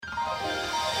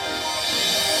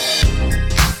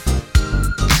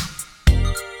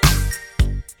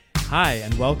Hi,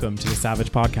 and welcome to the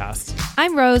Savage Podcast.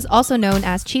 I'm Rose, also known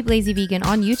as Cheap Lazy Vegan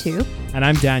on YouTube. And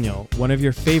I'm Daniel, one of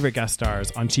your favorite guest stars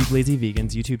on Cheap Lazy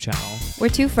Vegan's YouTube channel. We're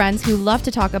two friends who love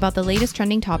to talk about the latest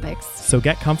trending topics. So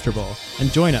get comfortable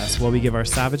and join us while we give our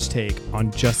savage take on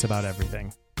just about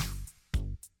everything.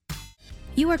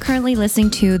 You are currently listening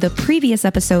to the previous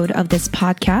episode of this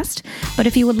podcast, but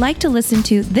if you would like to listen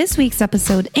to this week's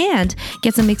episode and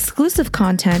get some exclusive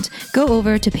content, go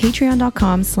over to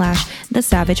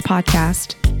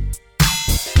patreon.com/thesavagepodcast.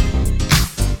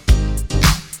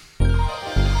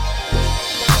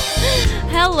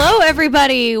 Hello,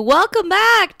 everybody. Welcome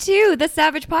back to the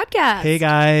Savage Podcast. Hey,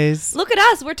 guys. Look at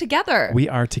us. We're together. We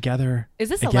are together. Is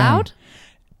this again. allowed?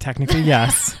 Technically,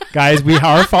 yes. Guys, we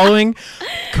are following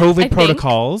COVID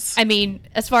protocols. I mean,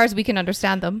 as far as we can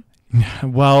understand them.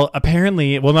 Well,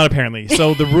 apparently, not apparently.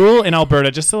 So the rule in Alberta,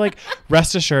 just to like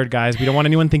rest assured, guys, we don't want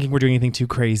anyone thinking we're doing anything too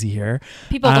crazy here.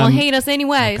 People don't hate us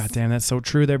anyways. Oh, God damn, that's so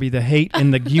true. There'd be the hate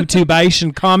in the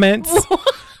YouTube-ation comments.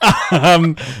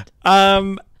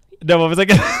 No, what was I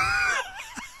going to...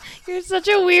 You're such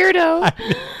a weirdo.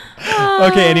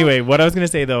 Okay, anyway, what I was going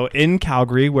to say, though, in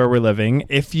Calgary, where we're living,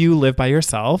 if you live by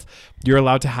yourself, you're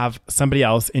allowed to have somebody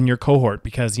else in your cohort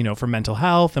because, you know, for mental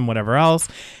health and whatever else.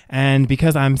 And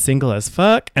because I'm single as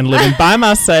fuck and living by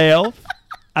myself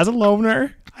as a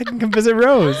loner, I can come visit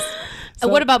Rose. So,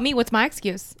 what about me? What's my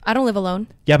excuse? I don't live alone.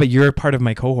 Yeah, but you're part of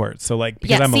my cohort. So, like,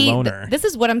 because I'm a loner. This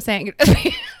is what I'm saying.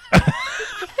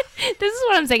 This is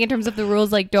what I'm saying in terms of the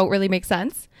rules, like, don't really make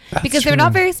sense. That's because true. They're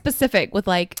not very specific with,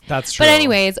 like... That's true. But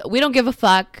anyways, we don't give a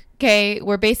fuck, okay?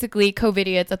 We're basically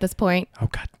COVIDiots at this point. Oh,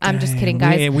 God. I'm just kidding,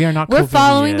 guys. We are not We're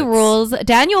following the rules.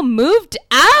 Daniel moved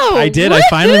out. I did. I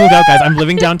finally moved out, guys. I'm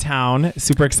living downtown.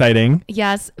 Super exciting.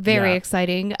 Yes, very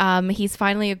exciting. He's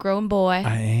finally a grown boy.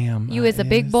 I am. You is a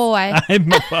big boy. I've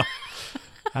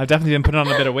definitely been putting on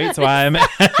a bit of weight, so I'm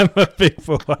a big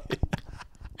boy.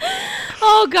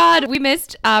 Oh God, we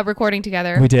missed recording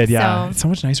together. We did, yeah. It's so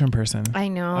much nicer in person. I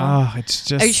know. Oh, it's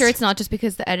just... Are you sure it's not just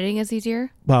because the editing is easier?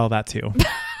 Well, that too.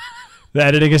 The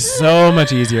editing is so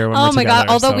much easier when we're together. Oh my God,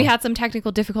 although we had some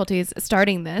technical difficulties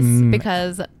starting this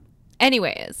because...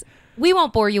 Anyways, we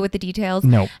won't bore you with the details.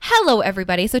 No. Hello,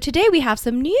 everybody. So today we have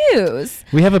some news.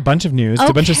 We have a bunch of news,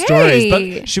 a bunch of stories.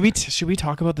 But should we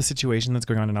talk about the situation that's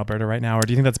going on in Alberta right now, or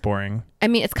do you think that's boring? I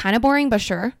mean, it's kind of boring, but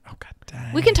sure. Oh, God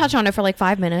dang. We can touch on it for like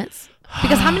 5 minutes.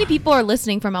 Because how many people are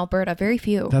listening from Alberta? Very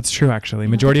few. That's true, actually.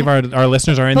 Majority of our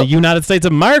listeners are in the United States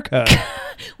of America.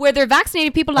 Where they're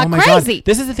vaccinated people like crazy. God.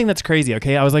 This is the thing that's crazy,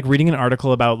 okay? I was like reading an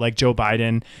article about like Joe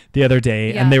Biden the other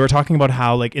day, and they were talking about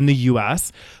how like in the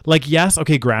US, like, yes,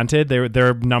 okay, granted,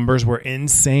 their numbers were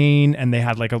insane and they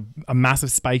had like a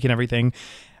massive spike and everything.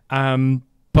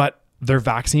 But their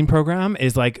vaccine program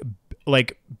is like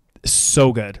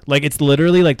so good. Like, it's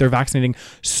literally like they're vaccinating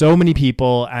so many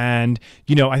people, and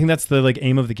you know, I think that's the like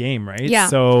aim of the game, right? Yeah.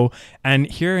 So, and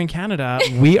here in Canada,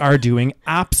 we are doing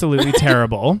absolutely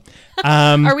terrible.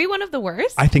 Are we one of the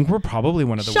worst? I think we're probably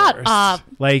one of the worst. Shut up.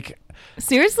 Like,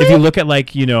 seriously? if you look at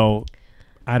like, you know,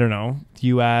 I don't know,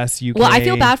 US, UK. Well, I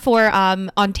feel bad for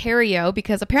Ontario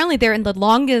because apparently they're in the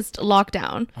longest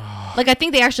lockdown. Like, I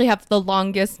think they actually have the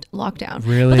longest lockdown.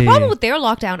 Really? But the problem with their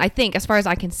lockdown, I think, as far as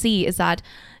I can see, is that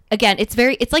again, it's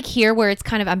like here where it's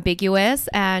kind of ambiguous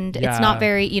and it's not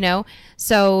very, you know,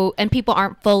 so, and people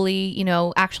aren't fully, you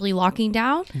know, actually locking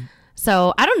down.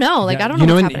 So I don't know. Like, I don't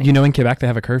know what's happening. You know, in Quebec, they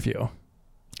have a curfew.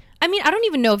 I mean, I don't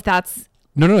even know if that's...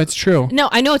 No, it's true. No,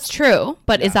 I know it's true,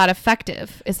 but is that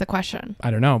effective is the question.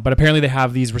 I don't know. But apparently they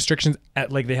have these restrictions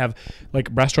at like, they have like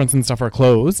restaurants and stuff are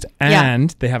closed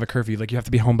and they have a curfew. Like, you have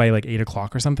to be home by like 8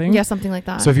 o'clock or something. Yeah, something like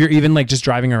that. So if you're even like just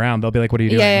driving around, they'll be like, what are you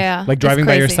doing? Yeah. Like driving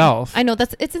by yourself. I know,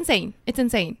 it's insane. It's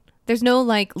insane. There's no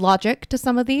like logic to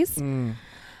some of these.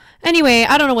 Anyway,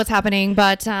 I don't know what's happening,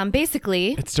 but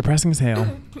basically... It's depressing as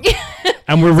hell.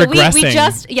 And we're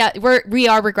regressing. We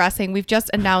are regressing. We've just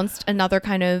announced another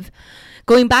kind of...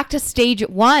 Going back to stage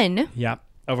 1. Yeah.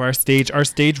 Of our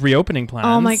stage reopening plans.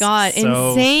 Oh my God.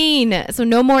 Insane. So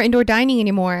no more indoor dining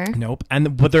anymore. Nope.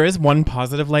 But there is one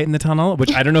positive light in the tunnel,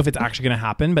 which I don't know if it's actually going to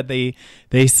happen, but they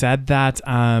said that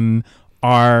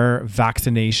our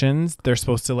vaccinations, they're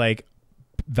supposed to like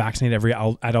vaccinate every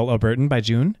adult Albertan by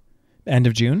June, end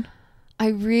of June. I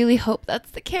really hope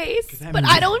that's the case, but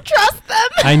I don't trust them.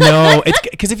 I know. It's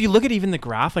because if you look at even the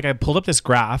graph, like I pulled up this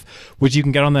graph, which you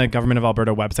can get on the Government of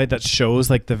Alberta website that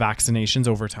shows like the vaccinations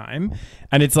over time.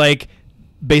 And it's like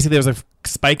basically there was a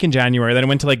spike in January, then it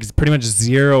went to like pretty much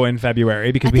zero in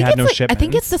February because we had no shipments. I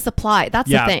think it's the supply. That's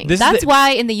the thing. That's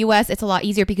why in the US it's a lot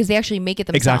easier because they actually make it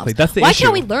themselves. Exactly. That's the issue. Why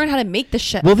can't we learn how to make this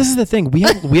shit? Well, this is the thing. We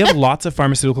have lots of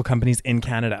pharmaceutical companies in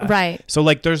Canada. Right. So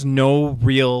like there's no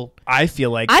real, I feel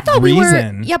like, but I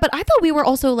thought we were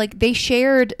also like, they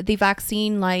shared the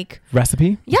vaccine like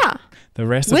recipe. Yeah. The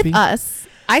recipe with us.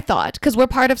 I thought, because we're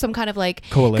part of some kind of like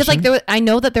coalition. Because like I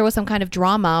know that there was some kind of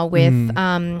drama with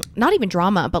not even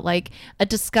drama, but like a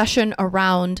discussion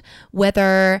around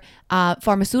whether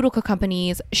pharmaceutical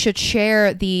companies should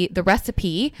share the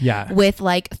recipe with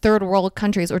like third world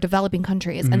countries or developing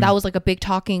countries, and that was like a big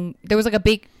there was like a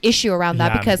big issue around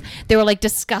that because they were like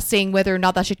discussing whether or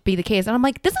not that should be the case, and I'm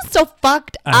like, this is so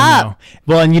fucked up.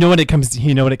 Well, and you know what it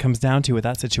comes down to with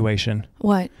that situation?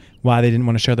 What? Why they didn't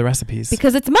want to share the recipes?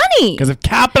 Because it's money. Because of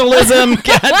capitalism.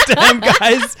 Goddamn,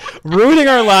 guys, ruining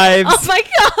our lives. Oh my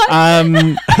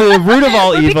god. The root of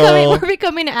all evil. We're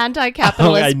becoming an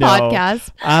anti-capitalist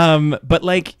podcast. But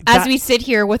like, as we sit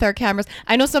here with our cameras,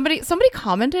 I know somebody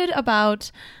commented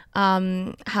about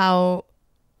how.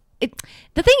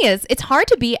 The thing is, it's hard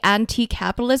to be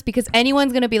anti-capitalist because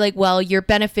anyone's going to be like, well, you're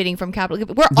benefiting from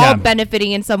capitalism. We're all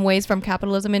benefiting in some ways from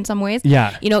capitalism in some ways.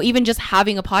 Yeah. You know, even just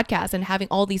having a podcast and having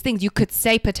all these things, you could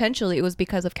say potentially it was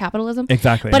because of capitalism.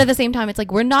 Exactly. But at the same time, it's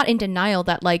like, we're not in denial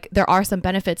that like there are some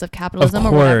benefits of capitalism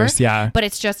of course, or whatever. Yeah. But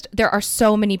it's just, there are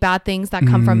so many bad things that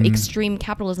come from extreme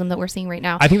capitalism that we're seeing right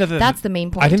now. I think that's the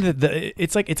main point. I think that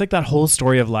it's like that whole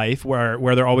story of life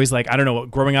where they're always like, I don't know,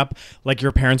 growing up, like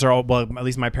your parents are all, well, at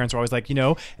least my parents are always like, you know,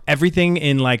 everything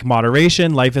in like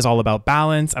moderation, life is all about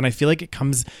balance. And I feel like it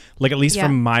comes like, at least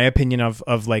from my opinion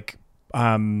of like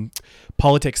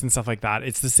politics and stuff like that,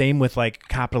 it's the same with like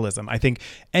capitalism. I think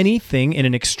anything in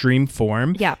an extreme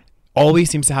form always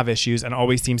seems to have issues and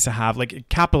always seems to have like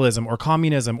capitalism or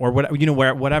communism or what, you know,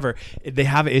 whatever, they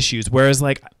have issues. Whereas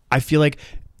like, I feel like,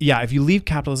 if you leave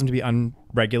capitalism to be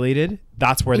unregulated,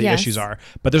 that's where the issues are.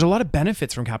 But there's a lot of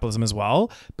benefits from capitalism as well.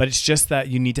 But it's just that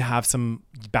you need to have some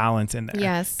balance in there.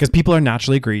 Yes. Because people are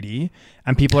naturally greedy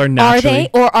and people are naturally... Are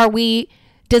they? Or are we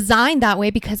designed that way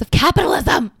because of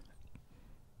capitalism?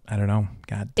 I don't know.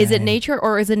 God dang. Is it nature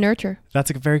or is it nurture?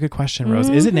 That's a very good question, Rose.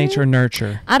 Is it nature or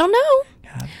nurture? I don't know.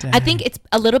 I think it's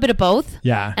a little bit of both.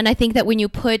 Yeah. And I think that when you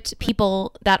put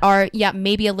people that are,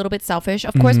 maybe a little bit selfish,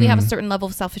 of course we have a certain level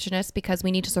of selfishness because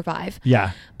we need to survive.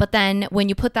 Yeah. But then when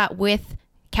you put that with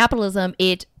capitalism,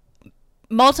 it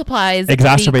multiplies,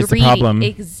 exacerbates the problem.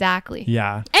 Exactly.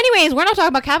 Yeah. Anyways, we're not talking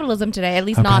about capitalism today. At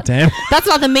least not. Damn. That's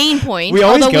not the main point. We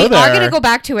always go there. We are going to go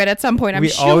back to it at some point. I'm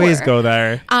sure. We always go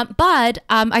there. But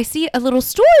I see a little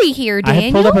story here, Daniel. I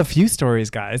have pulled up a few stories,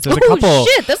 guys. There's a couple. Oh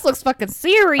shit! This looks fucking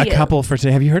serious. A couple for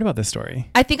today. Have you heard about this story?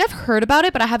 I think I've heard about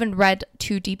it, but I haven't read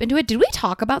too deep into it. Did we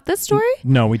talk about this story?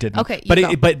 No, we didn't. Okay.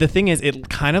 But the thing is, it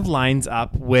kind of lines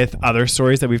up with other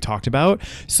stories that we've talked about.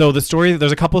 So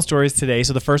there's a couple of stories today.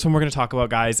 So the first one we're going to talk about,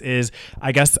 guys, is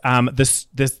I guess this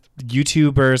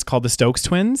YouTubers called the Stokes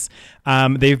twins.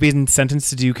 They've been sentenced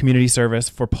to do community service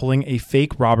for pulling a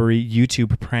fake robbery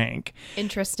YouTube prank.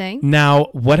 Interesting. Now,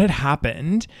 what had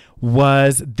happened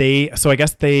was they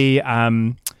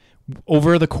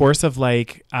over the course of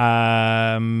like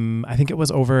I think it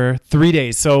was over 3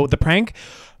 days. So the prank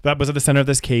that was at the center of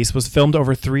this case was filmed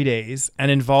over 3 days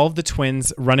and involved the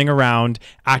twins running around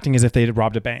acting as if they had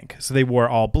robbed a bank. So they wore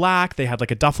all black. They had like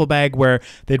a duffel bag where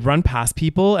they'd run past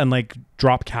people and like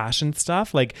drop cash and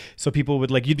stuff. Like, so people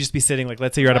would like, you'd just be sitting, like,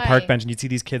 let's say you're at a park bench and you'd see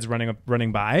these kids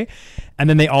running by. And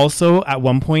then they also, at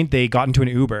one point, they got into an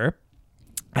Uber.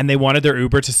 And they wanted their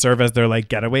Uber to serve as their like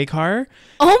getaway car.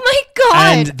 Oh my god!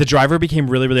 And the driver became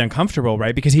really, really uncomfortable,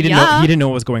 right? Because he didn't know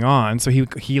what was going on. So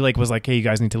he like was like, "Hey, you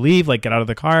guys need to leave. Like, get out of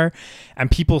the car."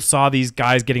 And people saw these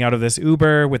guys getting out of this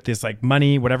Uber with this like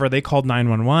money, whatever. They called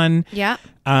 911. Yeah.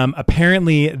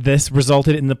 Apparently, this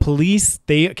resulted in the police.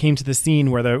 They came to the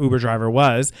scene where the Uber driver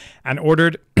was and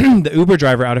ordered the Uber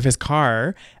driver out of his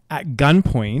car at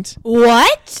gunpoint.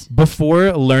 What?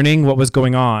 Before learning what was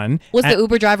going on. Was the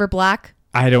Uber driver black?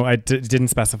 I didn't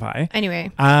specify.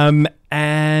 Anyway.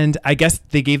 And I guess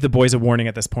they gave the boys a warning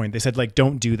at this point. They said, like,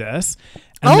 don't do this.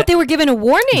 And they were given a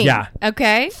warning. Yeah.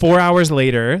 Okay. 4 hours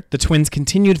later, the twins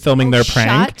continued filming their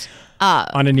prank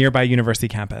on a nearby university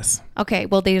campus. Okay.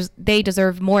 Well, they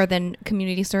deserve more than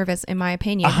community service, in my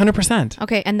opinion. 100%.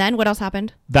 Okay. And then what else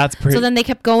happened? That's pretty. So then they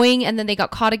kept going, and then they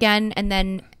got caught again, and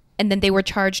then they were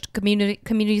charged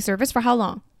community service for how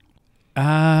long?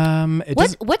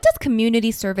 What does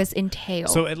community service entail?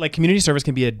 So like community service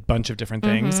can be a bunch of different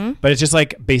things, but it's just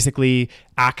like basically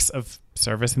acts of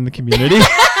service in the community.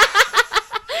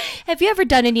 Have you ever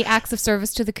done any acts of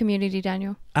service to the community,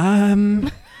 Daniel?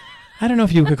 I I don't know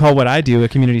if you could call what I do a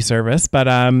community service, but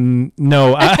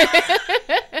no.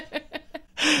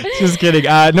 Just kidding.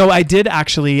 No, I did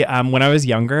actually. When I was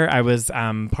younger, I was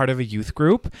part of a youth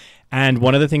group. And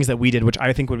one of the things that we did, which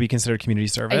I think would be considered community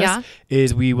service,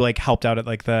 is we like helped out at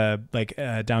like the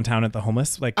downtown at the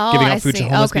homeless, like giving out food to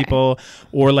homeless people,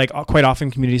 or like quite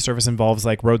often community service involves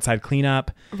like roadside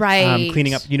cleanup, right?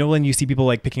 Cleaning up. You know, when you see people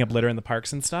like picking up litter in the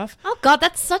parks and stuff. Oh God,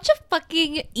 that's such a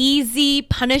fucking easy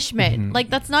punishment. Like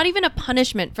that's not even a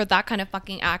punishment for that kind of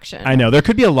fucking action. I know there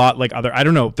could be a lot like other. I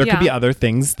don't know. There could be other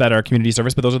things that are community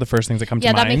service, but those are the first things that come to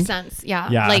mind. Yeah, that makes sense.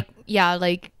 Yeah.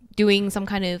 Like doing some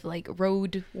kind of like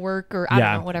road work or I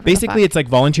don't know, whatever. Basically, it's like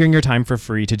volunteering your time for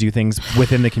free to do things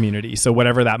within the community. So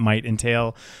whatever that might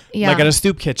entail, like at a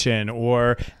soup kitchen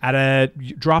or at a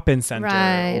drop-in center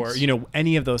or, you know,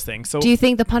 any of those things. So do you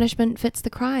think the punishment fits the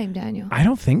crime, Daniel? I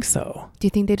don't think so. Do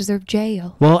you think they deserve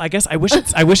jail? Well, I guess I wish it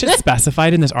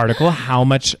specified in this article how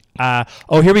much.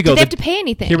 Here we go. Do they have to pay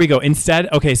anything? Here we go.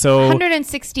 Instead, okay, so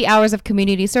 160 hours of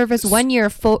community service, 1 year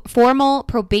formal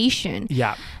probation.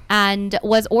 Yeah. And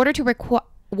was ordered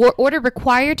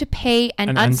required to pay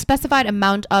an unspecified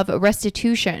amount of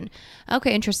restitution.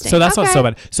 Okay, interesting. So that's not so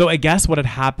bad. So I guess what had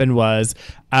happened was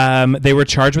they were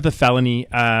charged with a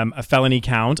felony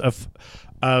count of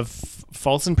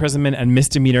false imprisonment and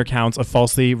misdemeanor counts of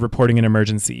falsely reporting an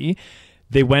emergency.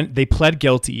 They pled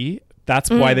guilty. That's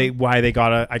why they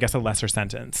got a lesser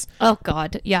sentence. Oh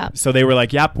God, yeah. So they were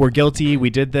like, "Yep, we're guilty. We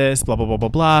did this. Blah blah blah blah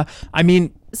blah." I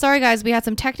mean, sorry guys, we had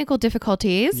some technical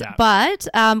difficulties, but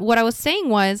what I was saying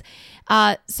was,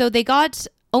 so they got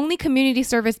only community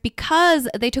service because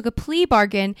they took a plea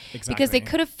bargain because they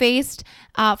could have faced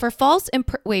for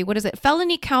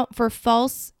felony count for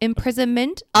false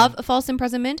imprisonment false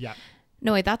imprisonment. Yeah.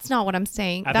 No, wait, that's not what I'm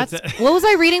saying. That's what was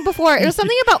I reading before? It was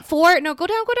something about 4. No, go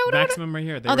down. Maximum right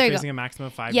here. They were facing a maximum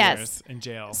of 5 years in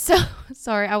jail. So,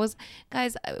 sorry, I was,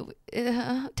 guys, technical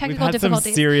We've had difficulties.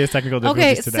 Some serious technical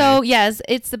difficulties today. So yes,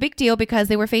 it's a big deal because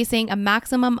they were facing a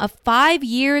maximum of 5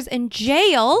 years in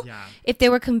jail if they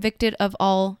were convicted of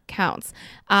all counts.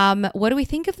 What do we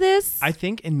think of this? I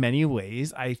think in many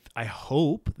ways, I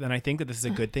hope, and I think that this is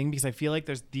a good thing because I feel like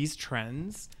there's these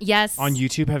trends on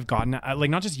YouTube have gotten,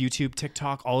 like not just YouTube,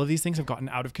 TikTok, all of these things have gotten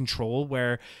out of control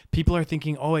where people are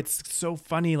thinking, oh, it's so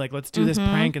funny. Like, let's do this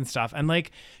prank and stuff. And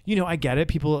like, you know, I get it.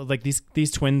 People like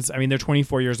these twins, I mean, they're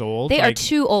 24 years old. They are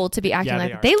too old to be acting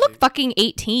like that. They look fucking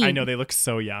 18. I know they look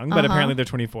so young, but apparently they're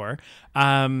 24.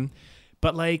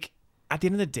 But like, at the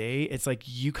end of the day, it's like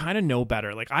you kind of know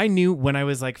better. Like I knew when I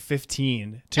was like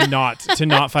 15 to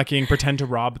not fucking pretend to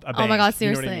rob a bank. Oh my God,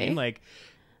 seriously. You know what I mean? Like,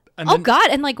 God,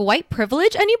 and like white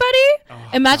privilege, anybody?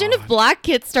 Imagine if black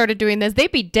kids started doing this.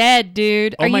 They'd be dead,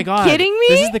 dude. Are you kidding me?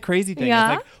 This is the crazy thing.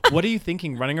 Yeah. It's like, what are you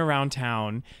thinking running around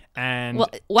town and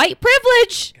white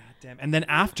privilege? Damn. And then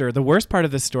after, the worst part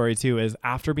of this story too is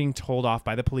after being told off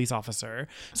by the police officer.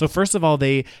 So first of all,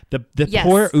 the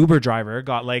poor Uber driver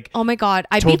got like, oh my God,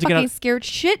 I'd be fucking scared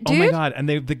shit, dude. Oh my God. And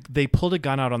they pulled a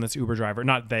gun out on this Uber driver,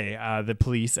 not the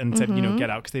police, and said, you know, get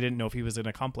out, because they didn't know if he was an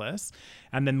accomplice.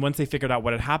 And then once they figured out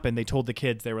what had happened, they told the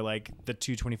kids, they were like, the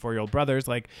two 24-year-old brothers,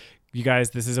 like, you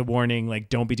guys, this is a warning, like,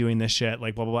 don't be doing this shit,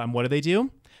 like, blah, blah, blah. And what do?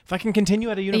 Fucking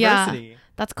continue at a university. Yeah,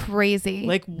 that's crazy.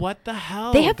 Like, what the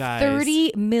hell, They have guys?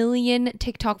 30 million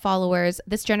TikTok followers.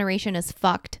 This generation is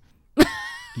fucked.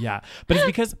 Yeah. But it's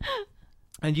because,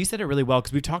 and you said it really well,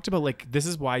 because we've talked about, like, this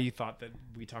is why you thought that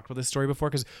we talked about this story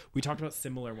before, because we talked about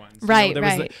similar ones. Right,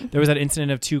 there was that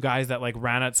incident of two guys that, like,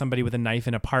 ran at somebody with a knife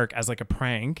in a park as, like, a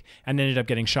prank and ended up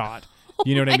getting shot.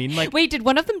 You know what I mean? Like, wait, did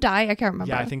one of them die? I can't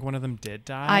remember. Yeah, I think one of them did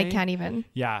die. I can't even.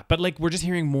 Yeah, but like we're just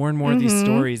hearing more and more of these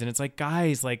stories, and it's like,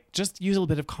 guys, like just use a little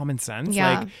bit of common sense.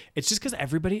 Yeah. Like it's just because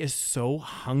everybody is so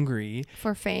hungry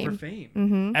for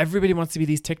fame. Everybody wants to be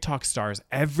these TikTok stars.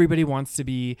 Everybody wants to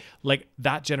be like,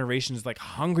 that generation is like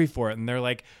hungry for it, and they're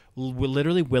like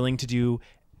literally willing to do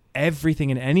everything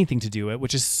and anything to do it,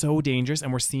 which is so dangerous,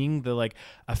 and we're seeing the like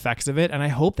effects of it. And I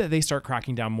hope that they start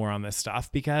cracking down more on this stuff,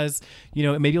 because you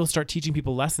know, maybe it'll start teaching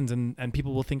people lessons, and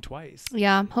people will think twice.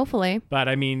 Yeah, hopefully. But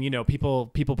I mean, you know, people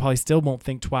probably still won't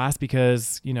think twice,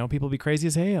 because you know, people be crazy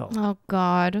as hell. Oh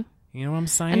God. You know what I'm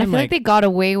saying? And I feel like they got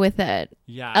away with it.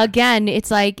 Yeah. Again,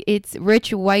 it's like it's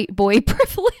rich white boy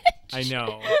privilege. I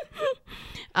know.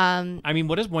 I mean,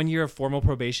 what does 1 year of formal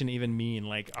probation even mean?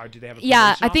 Like, do they have a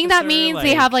I think that means like,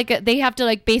 they have to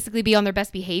like basically be on their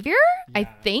best behavior. Yeah. I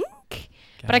think,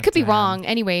 but I could be wrong.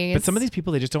 Anyway, but some of these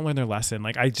people, they just don't learn their lesson.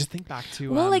 Like, I just think back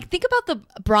to like think about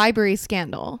the bribery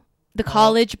scandal. the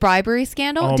college bribery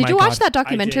scandal. Oh did you watch God. that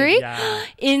documentary? Yeah.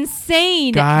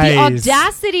 Insane. Guys. The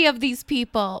audacity of these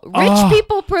people. Rich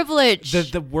people privilege.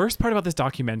 The worst part about this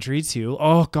documentary too.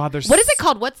 Oh God, there's what is it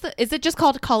called? Is it just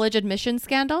called college admission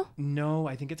scandal? No,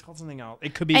 I think it's called something else.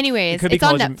 It could be. Anyways, it's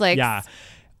on Netflix. Yeah.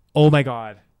 Oh my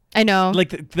God. I know.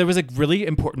 Like there was a really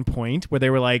important point where they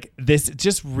were like, this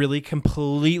just really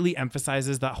completely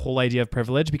emphasizes that whole idea of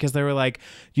privilege, because they were like,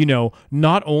 you know,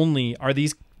 not only are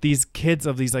these kids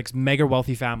of these like mega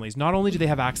wealthy families, not only do they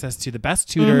have access to the best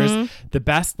tutors, the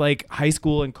best like high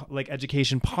school and like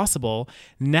education possible,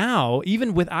 now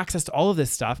even with access to all of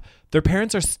this stuff, their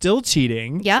parents are still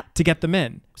cheating to get them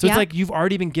in. So it's like you've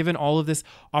already been given all of this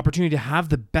opportunity to have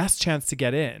the best chance to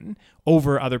get in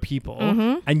over other people,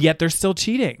 and yet they're still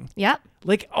cheating.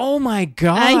 Like, oh my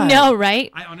God. I know,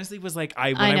 right? I honestly was like,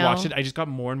 when I watched it, I just got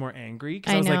more and more angry,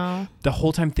 because I was know. like, the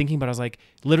whole time thinking about it, I was like,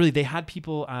 literally they had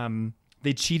people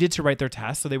they cheated to write their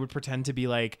tests, so they would pretend to be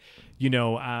like, you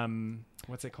know,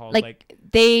 what's it called? Like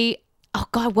they, oh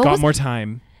God, what got was more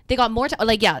time. They got more time,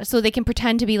 like, yeah, so they can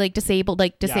pretend to be like disabled,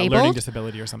 learning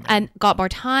disability or something, and got more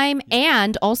time.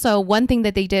 And also one thing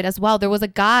that they did as well, there was a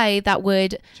guy that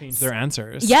would change their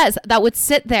answers. Yes, that would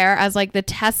sit there as like the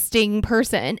testing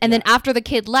person, and then after the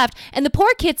kid left, and the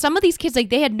poor kids, some of these kids, like,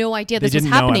 they had no idea this was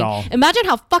happening. Imagine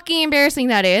how fucking embarrassing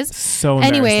that is. So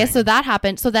embarrassing. Anyway, so that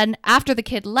happened. So then after the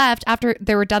kid left, after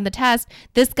they were done the test,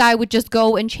 this guy would just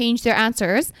go and change their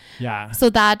answers. Yeah. So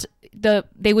that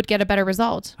they would get a better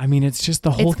result. I mean, it's just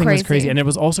the whole thing was crazy. And it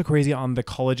was also crazy on the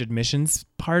college admissions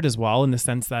part as well, in the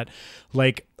sense that,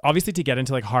 like, obviously to get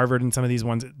into like Harvard and some of these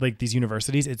ones, like these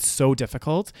universities, it's so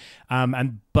difficult.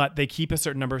 But they keep a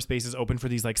certain number of spaces open for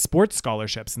these like sports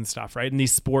scholarships and stuff, right? And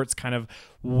these sports kind of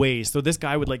ways. So this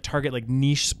guy would like target like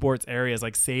niche sports areas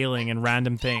like sailing and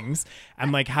random things,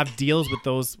 and like have deals with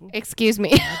those. Excuse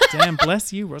me. God damn,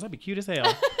 bless you, Rose. I'd be cute as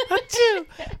hell.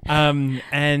 And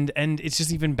it's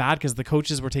just even bad because the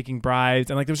coaches were taking bribes,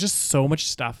 and like there was just so much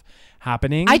stuff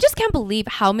happening. I just can't believe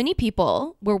how many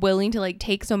people were willing to like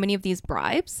take so many of these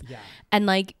bribes and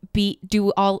like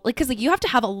do all, like, because like you have to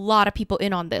have a lot of people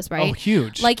in on this, right? Oh,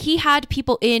 huge. Like he had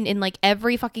people in like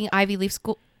every fucking Ivy League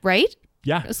school, right?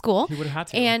 Yeah, school. He would have had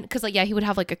to. And because like, he would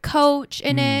have like a coach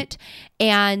in it,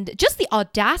 and just the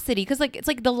audacity, because like it's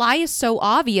like the lie is so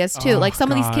obvious too. Like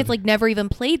some of these kids like never even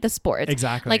played the sports.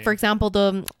 Exactly. Like for example,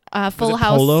 the Full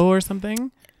House polo or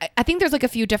something. I think there's like a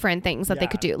few different things that they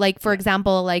could do. Like for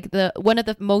example, like one of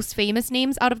the most famous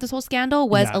names out of this whole scandal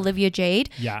was Olivia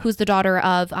Jade, who's the daughter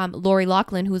of Lori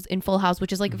Loughlin, who's in Full House,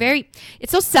 which is like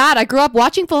it's so sad. I grew up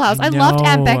watching Full House. I loved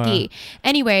Aunt Becky.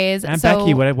 Anyways,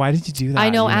 Becky, why did you do that? I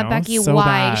know, Aunt Becky. So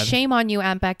why? bad. Shame on you,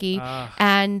 Aunt Becky.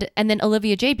 And then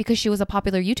Olivia Jade, because she was a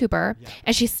popular YouTuber,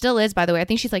 and she still is, by the way. I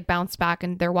think she's like bounced back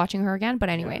and they're watching her again. But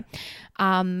anyway,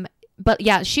 but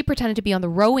yeah, she pretended to be on the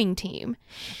rowing team.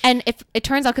 And if it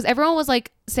turns out, because everyone was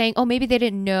like saying, oh, maybe they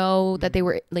didn't know that they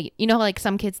were like, you know, like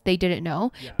some kids, they didn't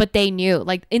know, but they knew.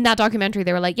 Like in that documentary,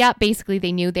 they were like, yeah, basically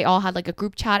they knew. They all had like a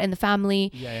group chat in the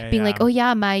family being like, oh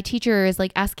yeah, my teacher is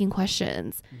like asking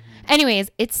questions. Anyways,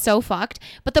 it's so fucked.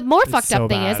 But the more fucked up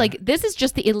thing is, like, this is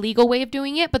just the illegal way of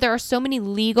doing it, but there are so many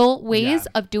legal ways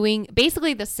of doing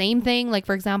basically the same thing. Like,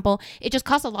 for example, it just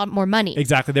costs a lot more money.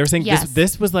 Exactly. They were saying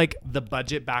this was like the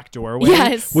budget backdoor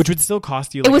way, which would still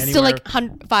cost you like, it was still like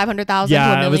 500,000 to a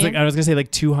million. It was like, I was gonna say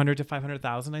like 200 to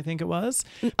 500,000, I think it was.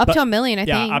 Up to a million, I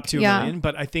think. Yeah, up to a million.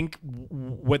 But I think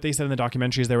what they said in the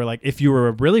documentary is they were like, if you were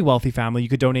a really wealthy family, you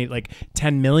could donate like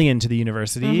 10 million to the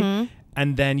university.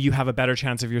 And then you have a better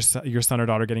chance of your son or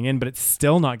daughter getting in, but it's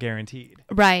still not guaranteed.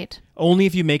 Right. Only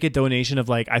if you make a donation of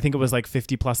like, I think it was like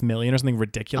 50 plus million or something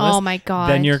ridiculous. Oh my God.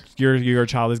 Then your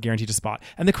child is guaranteed a spot.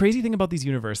 And the crazy thing about these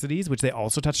universities, which they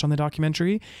also touched on the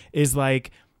documentary, is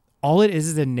like, all it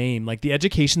is a name. Like the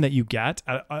education that you get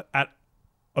at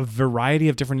a variety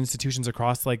of different institutions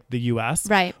across like the US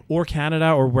or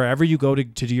Canada or wherever you go to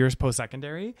do your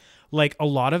post-secondary, like a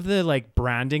lot of the like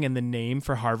branding and the name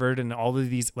for Harvard and all of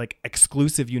these like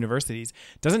exclusive universities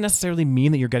doesn't necessarily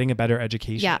mean that you're getting a better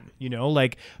education. Yeah. You know,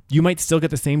 like you might still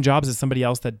get the same jobs as somebody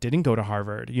else that didn't go to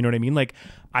Harvard. You know what I mean? Like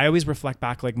I always reflect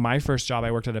back, like my first job,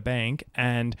 I worked at a bank,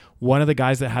 and one of the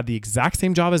guys that had the exact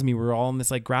same job as me, we were all in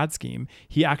this like grad scheme.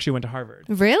 He actually went to Harvard.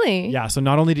 Really? Yeah. So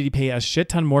not only did he pay a shit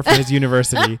ton more for his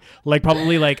university, like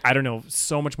probably like, I don't know,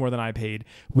 so much more than I paid,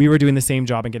 we were doing the same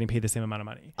job and getting paid the same amount of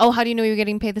money. Oh, how do you know you were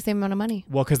getting paid the same amount of money?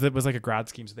 Well, because it was like a grad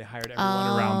scheme, so they hired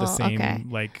everyone around the same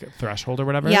like threshold or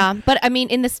whatever. Yeah, but I mean,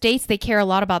 in the States, they care a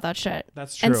lot about that shit.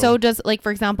 That's true. And so does, like, for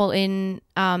example, in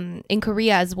in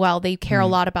Korea as well, they care a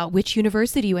lot about which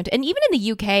university you went to. And even in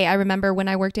the UK, I remember when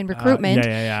I worked in recruitment,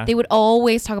 they would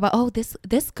always talk about, oh,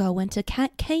 this girl went to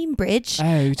Cambridge,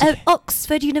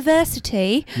 Oxford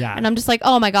University. Yeah. And I'm just like,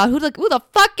 oh my God, who the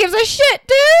fuck gives a shit,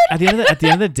 dude? At the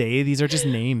end of the day, these are just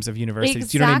names of universities.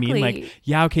 Exactly. Do you know what I mean? Like,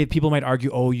 yeah, okay, people might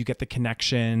argue, oh, you get the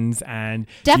connections and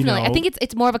definitely. I think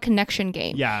it's more of a connection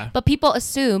game. Yeah. But people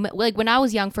assume, like when I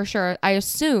was young, for sure, I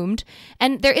assumed,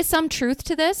 and there is some truth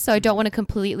to this, so I don't want to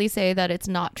completely say that it's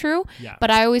not true. Yeah.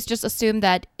 But I always just assume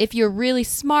that if you're really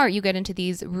smart, you get into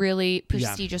these really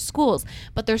prestigious schools.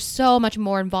 But there's so much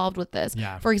more involved with this.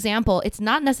 Yeah. For example, it's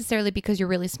not necessarily because you're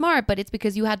really smart, but it's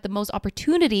because you had the most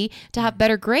opportunity to have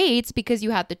better grades because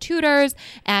you had the tutors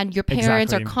and your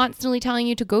parents are constantly telling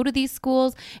you to go to these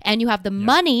schools, and you have the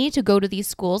money to go to these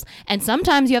schools, and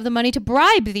sometimes you have the money to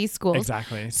bribe these schools.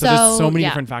 Exactly. So there's so many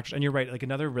different factors. And you're right. Like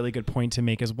another really good point to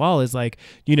make as well is like,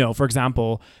 you know, for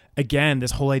example, again,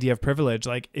 this whole idea of privilege,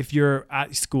 like if you're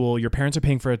at school, your parents are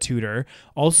paying for a tutor.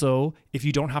 Also, if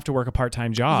you don't have to work a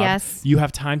part-time job, you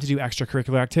have time to do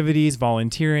extracurricular activities,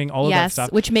 volunteering, all of that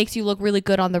stuff. Which makes you look really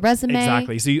good on the resume.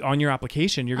 Exactly. So on your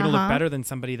application, you're going to look better than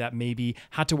somebody that maybe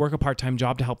had to work a part-time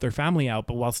job to help their family out,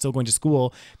 but while still going to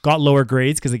school, got lower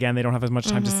grades because again, they don't have as much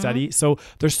time to study. So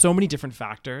there's so many different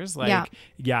factors. Like,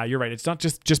 yeah, you're right. It's not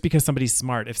just because somebody's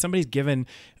smart. If somebody's given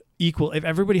if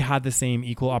everybody had the same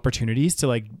equal opportunities to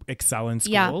like excel in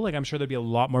school, like I'm sure there'd be a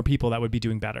lot more people that would be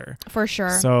doing better. For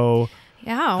sure. So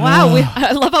yeah, wow.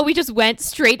 I love how we just went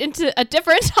straight into a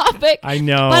different topic. I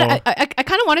know. But I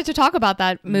kind of wanted to talk about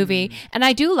that movie. And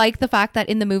I do like the fact that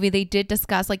in the movie they did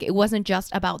discuss, like, it wasn't just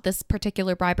about this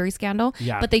particular bribery scandal,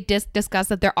 but they discussed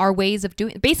that there are ways of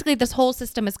doing, basically this whole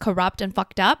system is corrupt and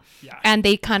fucked up. Yeah. And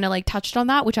they kind of like touched on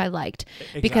that, which I liked.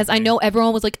 Exactly. Because I know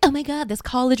everyone was like, oh my God, this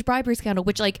college bribery scandal,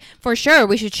 which like for sure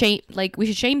we should shame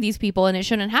these people and it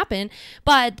shouldn't happen.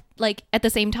 But like at the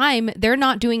same time, they're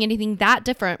not doing anything that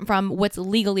different from what's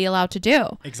legally allowed to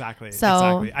do. Exactly.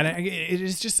 Exactly. And it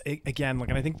is just, again, like,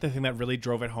 and I think the thing that really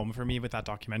drove it home for me with that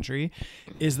documentary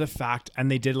is the fact,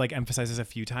 and they did like emphasize this a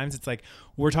few times, it's like,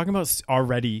 we're talking about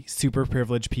already super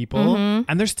privileged people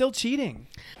and they're still cheating.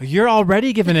 You're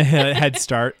already given a head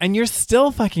start and you're still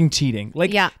fucking cheating.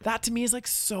 Like that to me is like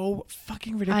so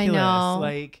fucking ridiculous. I know.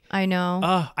 Like, I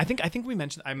know. I think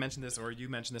I mentioned this, or you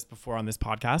mentioned this before on this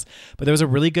podcast, but there was a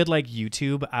really good like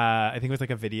YouTube, I think it was like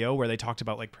a video where they talked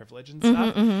about like privilege and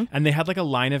stuff, and they had like a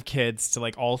line of kids to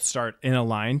like all start in a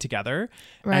line together,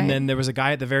 and then there was a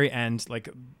guy at the very end like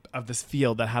of this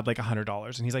field that had like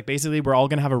 $100, and he's like, basically we're all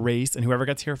gonna have a race and whoever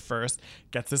gets here first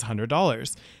gets this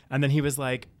 $100. And then he was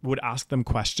like, would ask them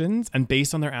questions, and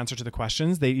based on their answer to the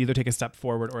questions, they either take a step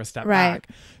forward or a step back.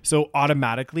 So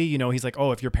automatically, you know, he's like,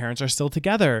 oh, if your parents are still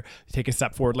together, take a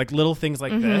step forward, like little things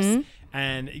like this.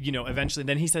 And, you know, eventually,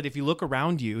 then he said, if you look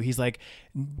around you, he's like,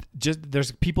 just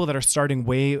there's people that are starting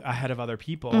way ahead of other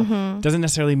people. Doesn't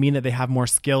necessarily mean that they have more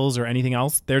skills or anything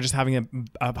else. They're just having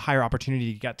a higher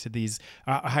opportunity to get to these,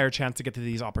 a higher chance to get to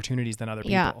these opportunities than other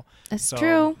people. Yeah, that's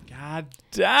true. God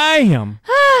damn.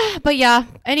 But yeah,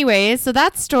 anyways, so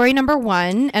that's story number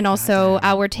one. And also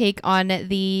our take on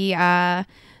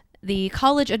the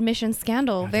college admission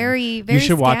scandal. Very, very. You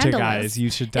should scandalous. watch it, guys. You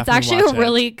should definitely watch it. It's actually a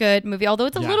really good movie, although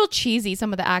it's a little cheesy,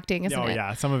 some of the acting, isn't it? Oh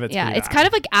yeah, some of it's it's kind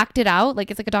of like acted out,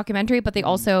 like it's like a documentary, but they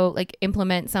also like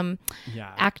implement some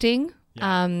acting.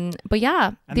 But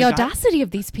yeah, and the audacity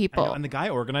of these people. And the guy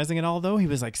organizing it all, though, he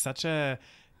was like such a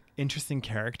interesting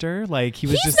character. Like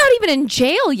he's not even in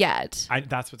jail yet.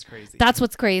 That's what's crazy.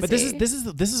 But this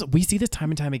is we see this time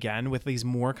and time again with these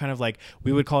more kind of like,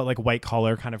 we would call it like white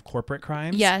collar kind of corporate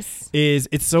crimes. Yes.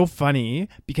 It's so funny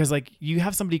because like you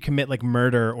have somebody commit like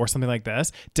murder or something like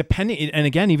this,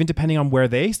 even depending on where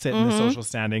they sit in the social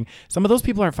standing, some of those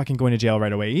people aren't fucking going to jail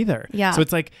right away either. Yeah. So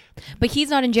it's like, but he's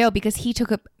not in jail because he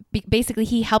basically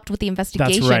he helped with the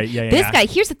investigation. That's right. Yeah. This guy,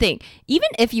 here's the thing. Even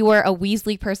if you were a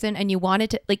Weasley person and you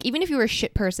wanted to, like, even if you were a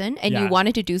shit person and you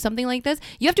wanted to do something like this,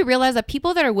 you have to realize that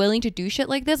people that are willing to do shit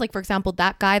like this, like for example,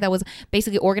 that guy that was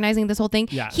basically organizing this whole thing,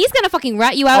 he's gonna fucking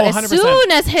rat you out as 100%.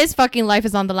 Soon as his fucking life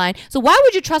is on the line. So why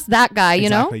would you trust that guy? You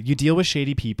know, you deal with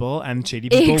shady people, and shady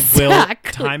people will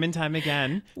time and time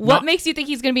again. What makes you think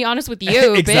he's gonna be honest with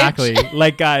you? Exactly. Bitch?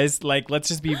 Like, guys, like, let's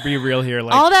just be real here.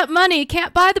 Like, all that money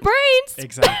can't buy the brains.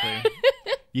 Exactly.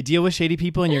 You deal with shady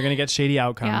people and you're going to get shady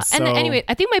outcomes. Yeah. And anyway,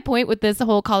 I think my point with this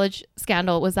whole college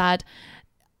scandal was that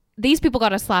these people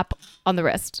got a slap on the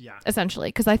wrist, essentially.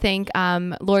 Because I think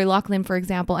Lori Loughlin, for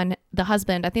example, and the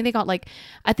husband, I think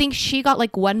she got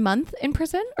like 1 month in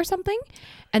prison or something.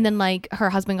 And then like her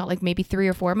husband got like maybe 3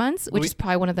 or 4 months, which is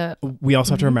probably one of the. We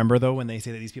also have to remember though, when they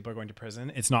say that these people are going to prison,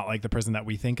 it's not like the prison that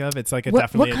we think of. It's like what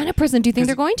kind of prison do you think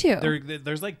they're going to?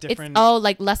 There's like different.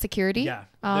 Like less security. Yeah,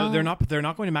 they're not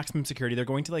going to maximum security. They're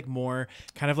going to like more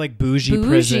kind of like bougie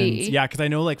prisons. Yeah, because I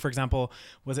know like for example,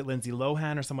 was it Lindsay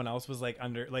Lohan or someone else was like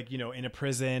under like in a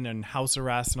prison and house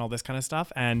arrest and all this kind of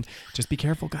stuff. And just be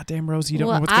careful, goddamn Rose, you don't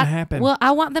know what's gonna happen. Well,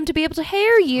 I want them to be able to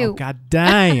hear you. Oh,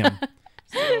 goddamn.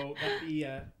 So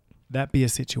that be a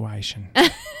situation.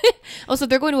 Oh, so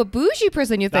they're going to a bougie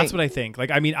prison, you think? That's what I think.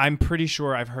 Like, I mean, I'm pretty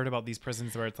sure I've heard about these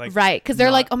prisons where it's like right, because they're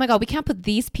like, oh my god, we can't put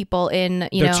these people in.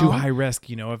 They're too high risk,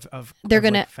 of they're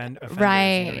gonna like offenders,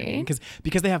 right,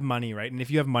 because they have money, right? And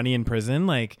if you have money in prison,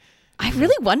 like. I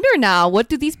really wonder now, what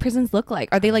do these prisons look like?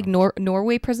 Are they like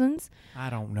Norway prisons?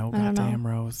 I don't know, goddamn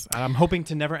Rose. I'm hoping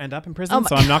to never end up in prison,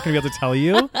 so I'm not going to be able to tell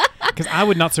you because I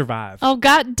would not survive. Oh,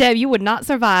 goddamn, you would not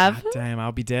survive. Damn,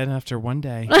 I'll be dead after one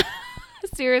day.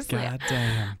 Seriously.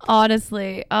 Goddamn.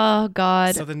 Honestly. Oh,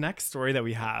 God. So the next story that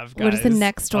we have, guys. What is the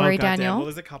next story, Daniel? Well,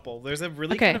 there's a couple. There's a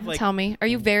really okay, kind of like... tell me. Are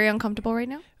you very uncomfortable right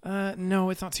now?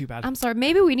 No, it's not too bad. I'm sorry.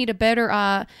 Maybe we need a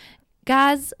better...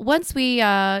 guys, once we,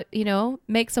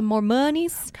 make some more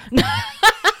monies.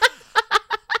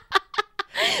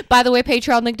 By the way,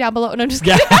 Patreon link down below. No, I'm just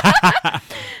kidding.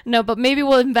 No, but maybe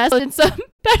we'll invest in some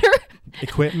better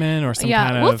equipment or some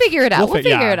kind of... we'll figure it out. We'll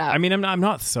figure it out. I mean, I'm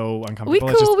not so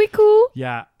uncomfortable. We cool.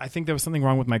 Yeah, I think there was something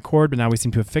wrong with my cord, but now we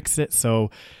seem to have fixed it,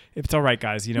 so it's all right,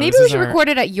 guys. Maybe we should record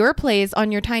it at your place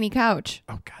on your tiny couch.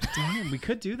 Oh, god damn. We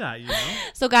could do that,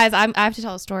 So, guys, I have to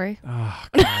tell a story. Oh,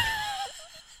 God.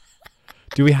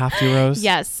 Do we have to, Rose?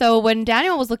 Yes. So when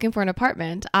Daniel was looking for an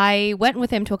apartment, I went with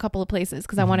him to a couple of places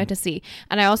because I wanted to see.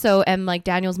 And I also am like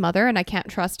Daniel's mother and I can't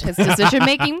trust his decision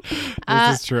making.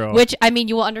 This is true. Which, I mean,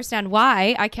 you will understand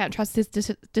why I can't trust his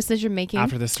decision making.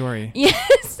 After this story. Yeah.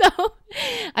 So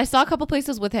I saw a couple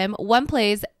places with him. One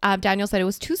place, Daniel said it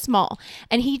was too small.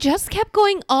 And he just kept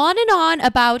going on and on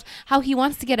about how he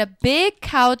wants to get a big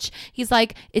couch. He's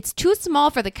like, it's too small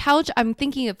for the couch I'm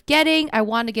thinking of getting. I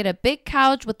want to get a big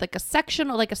couch with like a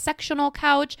sectional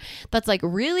couch that's like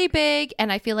really big.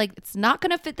 And I feel like it's not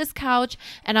going to fit this couch.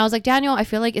 And I was like, Daniel, I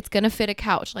feel like it's going to fit a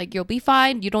couch. Like, you'll be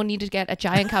fine. You don't need to get a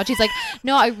giant couch. He's like,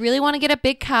 no, I really want to get a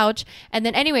big couch. And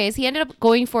then anyways, he ended up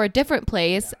going for a different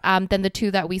place than the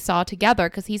two that we saw together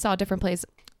because he saw a different place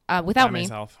without me.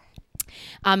 Myself.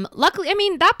 Luckily, I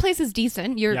mean, that place is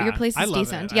decent. Your place is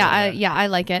decent. I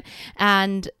like it.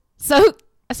 And so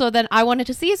then I wanted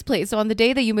to see his place. So on the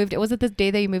day that you moved, was it the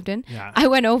day that you moved in? Yeah. I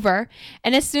went over,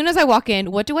 and as soon as I walk in,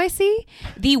 what do I see?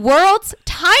 The world's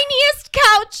tiniest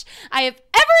couch I have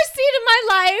ever seen in my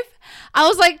life. I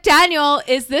was like, Daniel,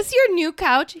 is this your new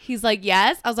couch? He's like,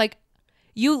 yes. I was like,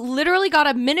 you literally got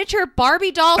a miniature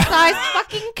Barbie doll sized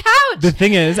fucking couch. The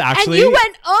thing is, actually... And you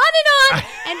went on and on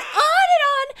and on and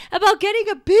on about getting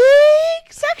a big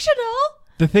sectional.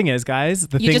 The thing is, guys...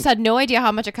 You just had no idea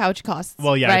how much a couch costs.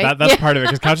 Well, yeah, right? that's part of it,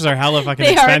 because couches are hella fucking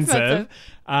They expensive.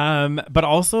 But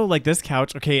also, like, this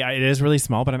couch, okay, it is really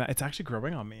small, but it's actually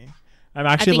growing on me. I'm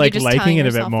actually like liking it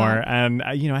a bit more. That. And,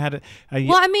 I had...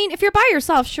 well, I mean, if you're by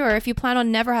yourself, sure. If you plan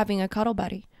on never having a cuddle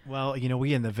buddy. Well,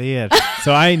 we in the vid,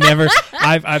 so I never.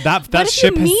 That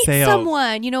ship has sailed. What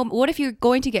if you meet someone? What if you're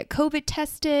going to get COVID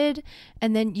tested,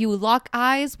 and then you lock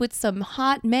eyes with some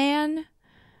hot man?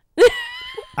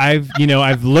 I've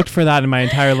looked for that in my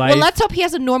entire life. Well, let's hope he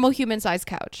has a normal human-sized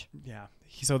couch. Yeah.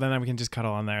 So then we can just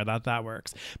cuddle on there. That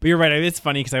works. But you're right. It's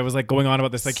funny because I was like going on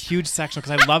about this like huge sectional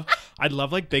because I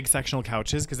love like big sectional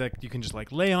couches because like you can just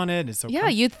like lay on it. It's so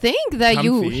you'd think that comfy.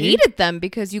 You hated them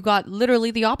because you got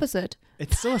literally the opposite.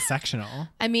 It's still a sectional.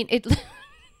 I mean,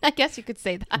 I guess you could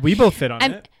say that. We both fit on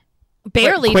it.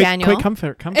 Barely, Daniel. Quite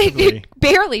comfortably.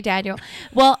 Barely, Daniel.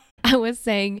 Well, I was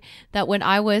saying that when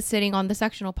I was sitting on the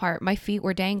sectional part, my feet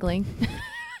were dangling.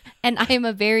 And I am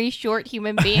a very short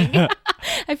human being.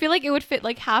 I feel like it would fit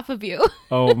like half of you.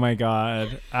 Oh my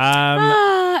God.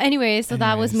 Anyways,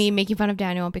 that was me making fun of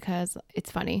Daniel because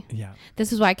it's funny. Yeah.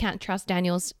 This is why I can't trust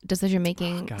Daniel's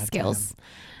decision-making skills.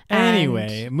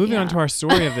 Anyway, moving on to our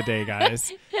story of the day,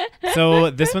 guys.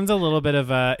 So this one's a little bit of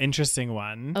a interesting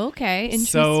one. Okay, interesting.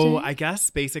 So I guess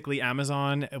basically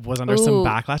Amazon was under some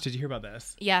backlash. Did you hear about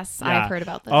this? Yes, I've heard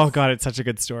about this. Oh God, it's such a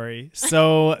good story.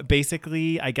 So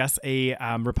basically, I guess a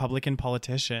Republican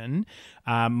politician,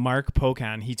 Mark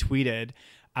Pocan, he tweeted,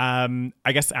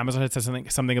 I guess Amazon had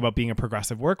said something about being a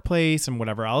progressive workplace and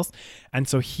whatever else. And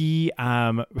so he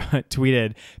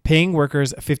tweeted, paying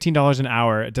workers $15 an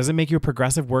hour doesn't make you a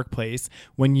progressive workplace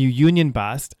when you union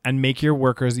bust and make your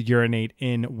workers urinate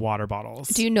in water bottles.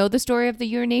 Do you know the story of the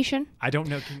urination? I don't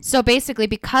know. So basically,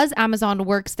 because Amazon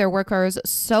works their workers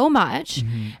so much,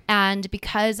 and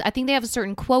because I think they have a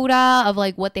certain quota of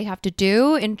like what they have to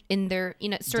do in their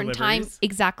certain time.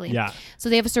 Exactly. Yeah. So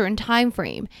they have a certain time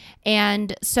frame.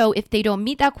 And so if they don't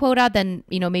meet that quota, then,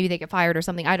 maybe they get fired or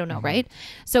something. I don't know. Right.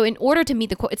 So in order to meet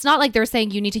the quota, it's not like they're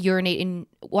saying you need to urinate in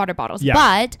water bottles,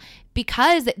 but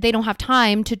because they don't have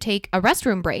time to take a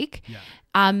restroom break,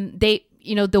 they,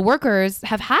 the workers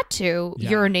have had to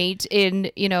urinate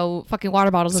in, fucking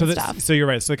water bottles and stuff. So you're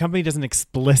right. So the company doesn't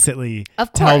explicitly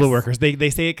tell the workers. They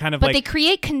say it kind of but they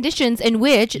create conditions in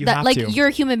which you're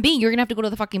a human being. You're going to have to go to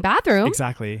the fucking bathroom.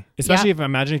 Exactly. Especially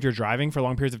imagine if you're driving for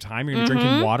long periods of time, you're going to drink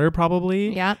in water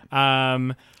probably. Yeah.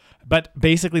 But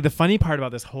basically, the funny part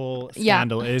about this whole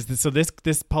scandal is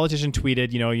this politician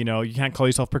tweeted, you can't call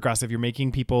yourself progressive. You're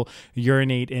making people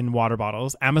urinate in water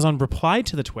bottles. Amazon replied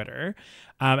to the Twitter,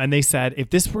 and they said,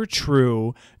 if this were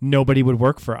true, nobody would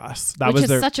work for us. Which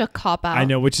is such a cop out. I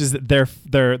know, which is their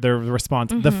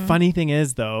response. The funny thing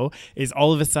is, though, is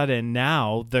all of a sudden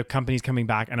now the company's coming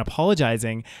back and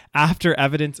apologizing after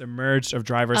evidence emerged of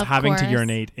drivers having to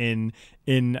urinate in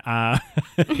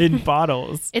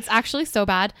bottles. It's actually so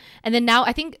bad. And then now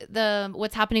I think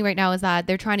what's happening right now is that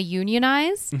they're trying to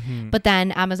unionize, but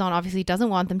then Amazon obviously doesn't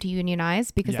want them to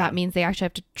unionize because that means they actually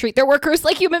have to treat their workers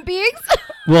like human beings.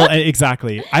 Well,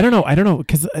 exactly. I don't know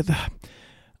because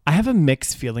I have a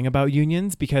mixed feeling about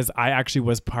unions because I actually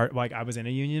was I was in a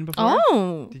union before.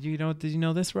 Oh. Did you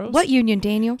know this, Rose? What union,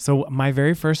 Daniel? So my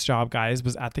very first job, guys,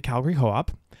 was at the Calgary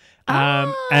Co-op.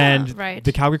 And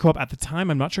the Calgary Co-op at the time,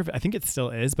 I'm not sure I think it still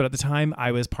is, but at the time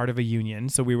I was part of a union.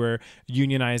 So we were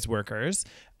unionized workers.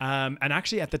 And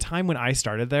actually at the time when I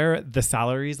started there, the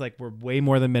salaries were way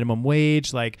more than minimum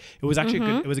wage. It was actually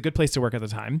it was a good place to work at the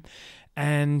time.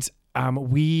 And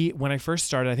when I first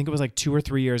started, I think it was 2 or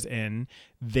 3 years in,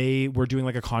 they were doing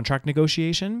a contract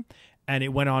negotiation. And it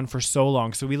went on for so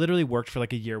long. So we literally worked for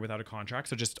a year without a contract.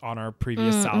 So just on our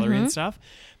previous salary and stuff.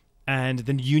 And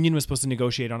the union was supposed to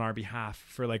negotiate on our behalf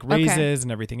for raises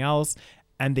and everything else.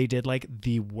 And they did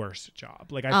the worst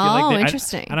job. I feel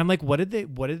interesting. And I'm what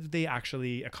did they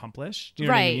actually accomplish? Do you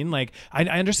know what I mean?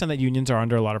 I understand that unions are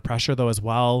under a lot of pressure though as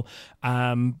well.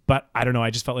 But I don't know. I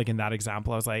just felt in that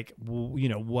example, I was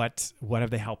what have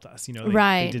they helped us?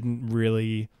 They didn't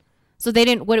really. So they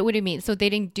didn't, what do you mean? So they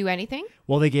didn't do anything?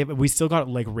 Well, we still got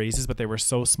raises, but they were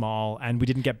so small and we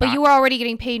didn't get back. But you were already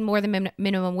getting paid more than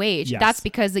minimum wage. Yes. That's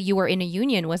because you were in a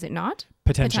union, was it not?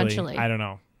 Potentially. I don't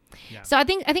know. Yeah. So I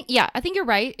think you're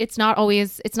right. It's not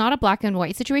a black and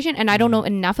white situation. And I don't know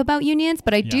enough about unions,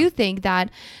 but I do think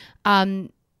that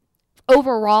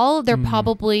overall, they're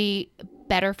probably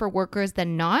better for workers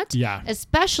than not. Yeah.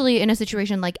 Especially in a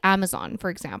situation like Amazon, for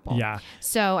example. Yeah.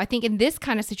 So I think in this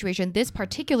kind of situation, this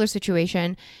particular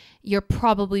situation, you're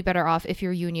probably better off if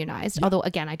you're unionized. Yeah. Although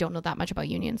again, I don't know that much about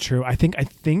unions. True. I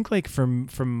think from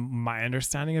my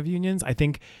understanding of unions, I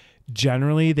think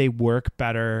generally they work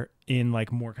better in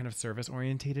more kind of service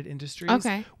orientated industries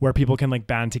where people can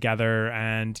band together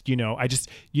and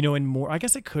in more, I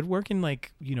guess it could work in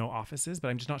offices, but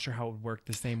I'm just not sure how it would work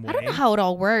the same way. I don't know how it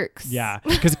all works. Yeah.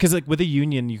 Cause with a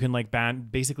union, you can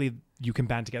band, basically you can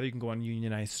band together, you can go on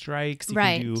unionized strikes, you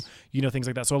can do, things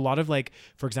like that. So a lot of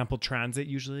for example, transit,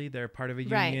 usually they're part of a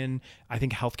union. I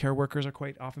think healthcare workers are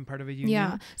quite often part of a union.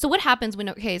 Yeah. So what happens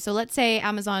so let's say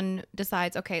Amazon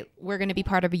decides, we're going to be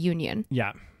part of a union.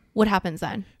 Yeah. What happens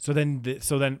then? So then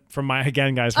from my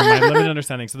limited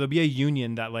understanding, so there'll be a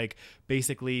union that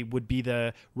basically would be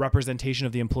the representation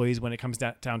of the employees when it comes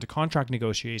down to contract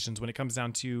negotiations, when it comes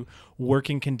down to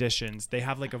working conditions. They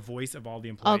have a voice of all the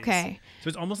employees. Okay. So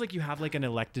it's almost like you have an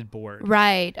elected board.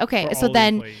 Right. Okay. So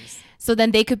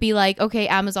then they could be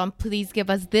Amazon, please give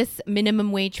us this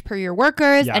minimum wage per your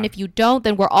workers. Yeah. And if you don't,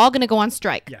 then we're all going to go on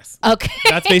strike. Yes. Okay.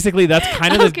 That's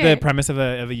kind of the premise of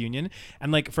a union.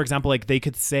 And for example, they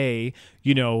could say,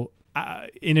 in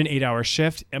an 8-hour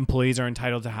shift, employees are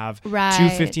entitled to have 2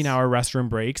 15-hour restroom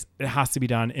breaks. It has to be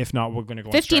done. If not, we're going to go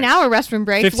 15-hour restroom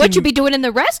breaks? What you be doing in the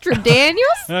restroom, Daniels?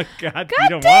 Oh, God, you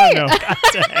don't want to know. God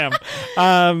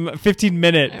damn.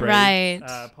 15-minute breaks. Right.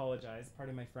 Apologize.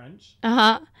 Pardon my French.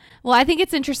 Uh-huh. Well, I think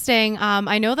it's interesting.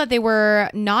 I know that they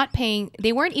weren't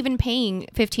even paying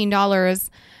 $15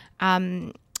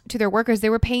 to their workers. They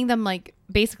were paying them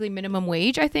basically minimum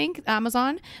wage, I think,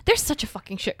 Amazon. They're such a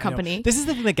fucking shit company. This is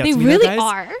the thing that gets me. They really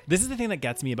are. This is the thing that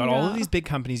gets me about all of these big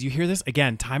companies. You hear this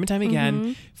again, time and time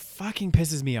again, fucking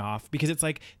pisses me off because it's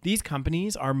like these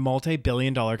companies are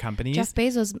multi-billion-dollar companies. Jeff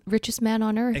Bezos, richest man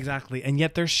on earth. Exactly. And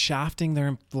yet they're shafting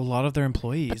a lot of their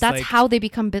employees. But that's how they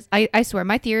become I swear,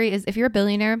 my theory is if you're a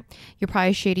billionaire, you're probably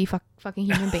a shady fucking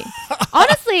human being.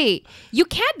 Honestly, you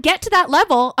can't get to that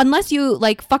level unless you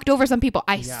like fucked over some people.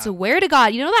 I swear to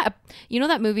God. You know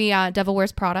that movie Devil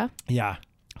Wears Prada? Yeah.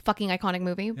 Fucking iconic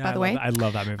movie, by the way. I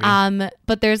love that movie.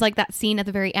 But there's like that scene at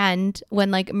the very end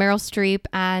when like Meryl Streep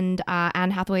and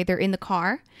Anne Hathaway, they're in the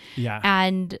car. Yeah.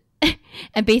 And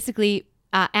basically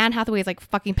Anne Hathaway is like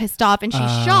fucking pissed off and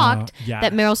she's shocked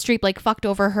that Meryl Streep like fucked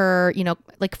over her,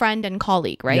 like friend and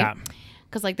colleague, right? Yeah.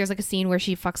 Because like there's like a scene where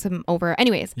she fucks him over.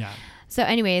 Anyways. Yeah. So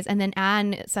anyways, and then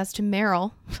Anne says to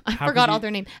Meryl, I forgot all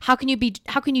their name. How can you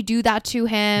do that to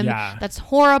him? Yeah. That's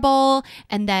horrible.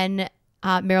 And then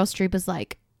Meryl Streep is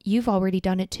like, you've already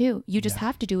done it too. You just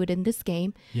have to do it in this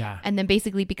game. Yeah. And then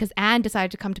basically because Anne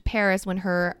decided to come to Paris when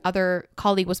her other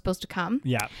colleague was supposed to come.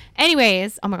 Yeah.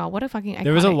 Anyways, oh my God, what a fucking iconic.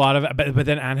 There was a lot of, but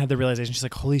then Anne had the realization. She's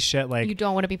like, holy shit, like you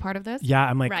don't want to be part of this. Yeah.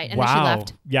 I'm like, right. And wow. then she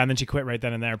left. Yeah. And then she quit right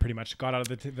then and there. Pretty much got out of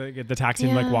the taxi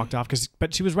and like walked off.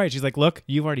 But she was right. She's like, look,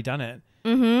 you've already done it.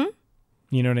 Mm-hmm.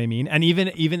 You know what I mean? And even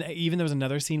there was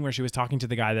another scene where she was talking to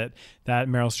the guy that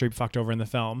Meryl Streep fucked over in the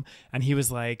film, and she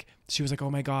was like, oh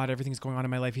my God, everything's going on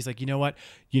in my life. He's like, you know what?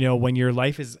 When your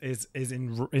life is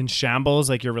in shambles,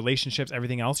 like your relationships,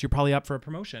 everything else, you're probably up for a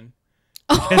promotion.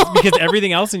 Because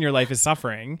everything else in your life is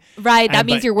suffering. Right. That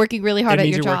means you're working really hard at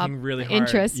your job. Working really hard.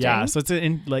 Interesting. Yeah. So it's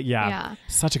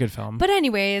such a good film. But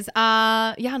anyways, no,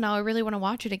 I really want to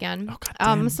watch it again. Oh, God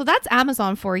damn. So that's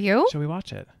Amazon for you. Shall we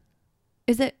watch it?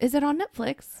 Is it on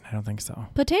Netflix? I don't think so.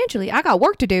 Potentially. I got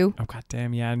work to do. Oh, God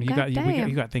damn. Yeah. And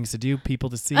you got things to do, people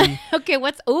to see. Okay.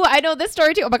 I know this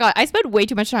story too. Oh my God. I spend way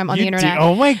too much time on the internet.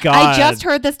 Oh my God. I just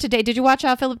heard this today. Did you watch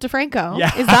Philip DeFranco?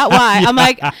 Yeah. Is that why? Yeah. I'm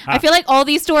like, I feel like all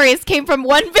these stories came from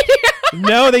one video.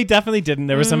 No, they definitely didn't.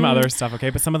 There was some other stuff.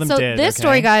 Okay. But some of them did. So this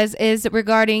story, guys, is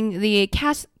regarding the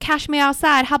Cash Me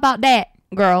Outside. How about that,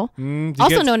 girl?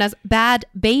 Also known as Bhad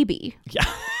Bhabie. Yeah.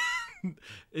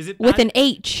 Is it with an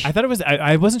H? I thought it was.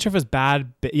 I wasn't sure if it was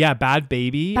Bhad. Bhad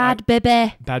Baby. Bhad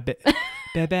Bhabie.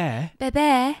 Bebe.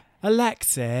 Bebe.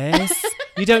 Alexis,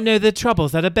 you don't know the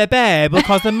troubles that a bebe will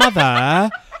cause the mother.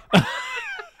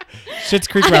 Schitt's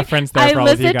Creek reference there for all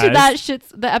of you guys. I listened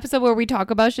to the episode where we talk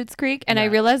about Schitt's Creek, and I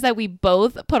realized that we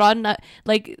both put on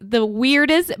like the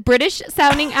weirdest British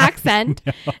sounding accent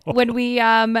when we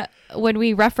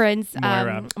reference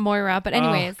Moira. But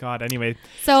anyways, anyway.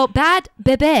 So Bhad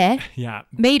Bhabie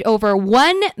made over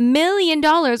 $1 million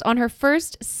on her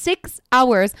first 6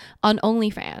 hours on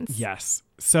OnlyFans. Yes.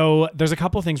 So there's a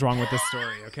couple things wrong with this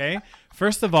story. Okay.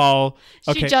 First of all,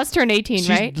 she just turned 18,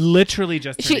 right? Literally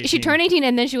just turned 18. She turned 18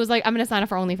 and then she was like, I'm going to sign up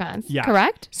for OnlyFans. Yeah.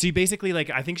 Correct? So you basically, like,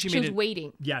 I think she was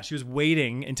waiting. Yeah, she was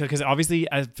waiting until, because obviously,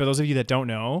 for those of you that don't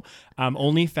know,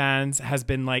 OnlyFans has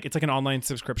been like, it's like an online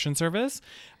subscription service.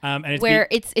 And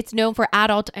it's known for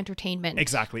adult entertainment.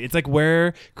 Exactly. It's like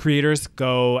where creators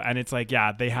go and it's like,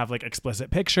 yeah, they have like explicit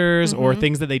pictures or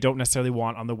things that they don't necessarily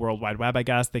want on the World Wide Web, I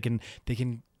guess. They can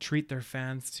treat their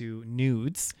fans to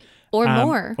nudes. Or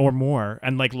more.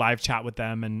 And like live chat with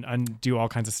them and do all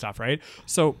kinds of stuff, right?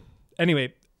 So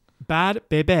anyway, Bhad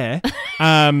Bhabie.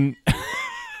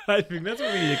 I think that's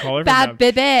what we need to call her. Bhad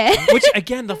Bhabie. Which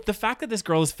again, the fact that this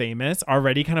girl is famous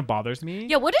already kind of bothers me.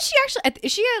 Yeah, what is she actually?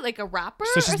 Is she like a rapper?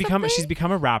 So she's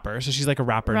become a rapper. So she's like a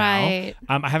rapper now.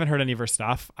 I haven't heard any of her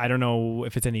stuff. I don't know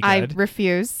if it's any good. I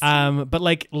refuse. But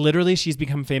like literally, she's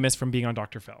become famous from being on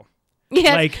Dr. Phil.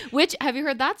 Yeah. Like, which have you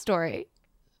heard that story?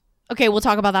 Okay, we'll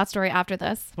talk about that story after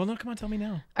this. Well, no, come on, tell me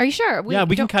now. Are you sure?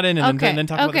 We can cut in and then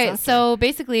talk about this after. So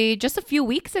basically, just a few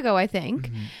weeks ago, I think,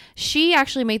 she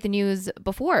actually made the news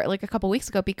before, like a couple weeks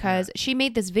ago, because she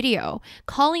made this video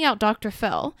calling out Dr.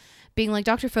 Phil, being like,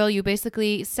 Dr. Phil, you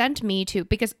basically sent me to,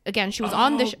 because again, she was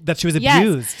on the... that she was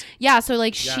abused. Yeah, so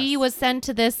like she was sent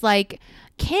to this like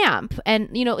camp, and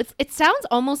you know it sounds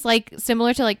almost like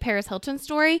similar to like Paris Hilton's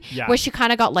story, where she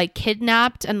kind of got like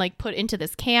kidnapped and like put into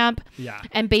this camp,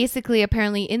 and basically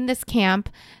apparently in this camp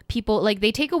people like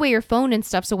they take away your phone and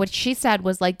stuff. So what she said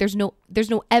was like there's no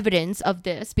evidence of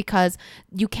this because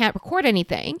you can't record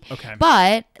anything,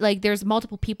 but like there's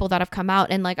multiple people that have come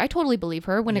out, and like I totally believe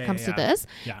her when it comes to this.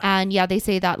 And they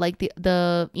say that like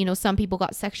the you know, some people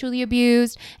got sexually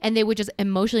abused and they would just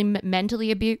emotionally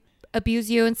mentally abuse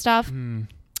you and stuff.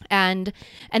 And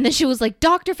then she was like,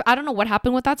 I don't know what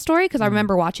happened with that story, because I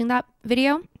remember watching that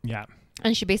video.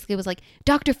 And she basically was like,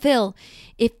 Dr. Phil,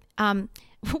 if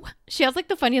she has like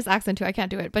the funniest accent too. I can't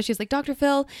do it, but she's like, Dr.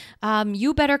 Phil,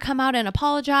 you better come out and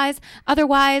apologize.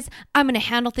 Otherwise, I'm going to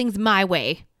handle things my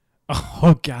way.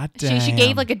 Oh, goddamn. She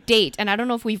gave like a date, and I don't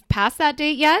know if we've passed that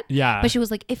date yet. Yeah. But she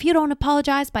was like, if you don't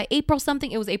apologize by April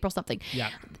something, it was April something. Yeah.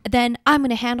 Then I'm going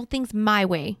to handle things my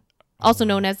way. Also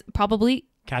known as probably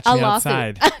catch a me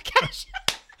lawsuit. outside.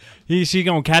 She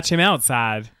gonna catch him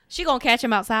outside. She gonna catch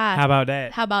him outside. How about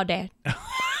that? How about that?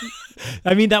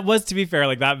 I mean, that was, to be fair,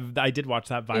 like that. I did watch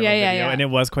that viral video, and it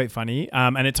was quite funny.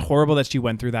 And it's horrible that she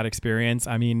went through that experience.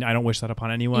 I mean, I don't wish that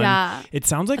upon anyone. Yeah. It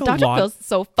sounds like Dr. a lot. Phil's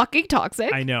so fucking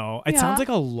toxic. I know. It sounds like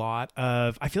a lot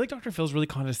of. I feel like Dr. Phil's really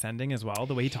condescending as well.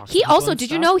 The way he talks. He to people also. and Did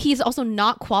stuff. you know he's also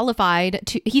not qualified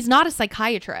to? He's not a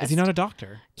psychiatrist. Is he not a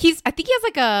doctor? I think he has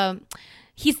like a.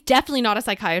 He's definitely not a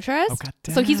psychiatrist.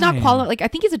 Oh, so he's not qualified. Like I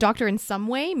think he's a doctor in some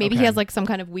way. Maybe he Okay. has like some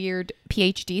kind of weird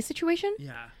PhD situation.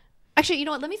 Yeah. Actually, you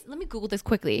know what? Let me Google this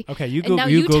quickly. Okay, you Google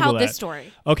tell it. this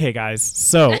story. Okay, guys.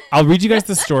 So I'll read you guys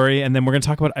the story, and then we're gonna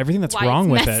talk about everything that's Why wrong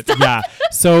it's with it. messed up. Yeah.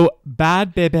 So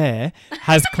Bhabie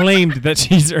has claimed that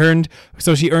she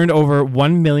earned over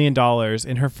 $1 million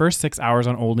in her first 6 hours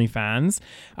on OnlyFans.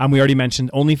 We already mentioned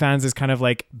OnlyFans is kind of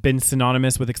like been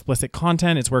synonymous with explicit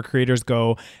content. It's where creators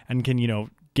go and can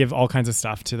give all kinds of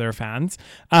stuff to their fans.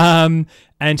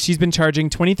 And she's been charging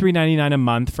 $23.99 a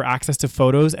month for access to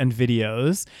photos and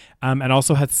videos, and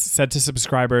also has said to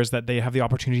subscribers that they have the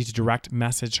opportunity to direct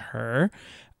message her.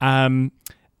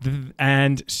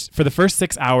 For the first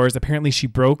 6 hours, apparently she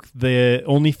broke the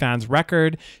OnlyFans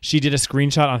record. She did a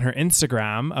screenshot on her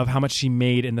Instagram of how much she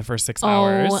made in the first 6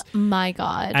 hours. Oh my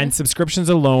God. And subscriptions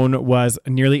alone was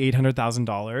nearly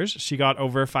 $800,000. She got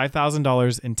over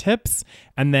 $5,000 in tips.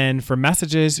 And then for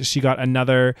messages, she got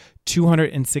another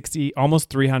 260, almost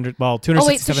 300, well, 267,000. Oh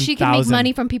wait, so she can make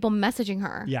money from people messaging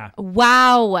her. Yeah.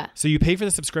 Wow. So you pay for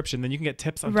the subscription, then you can get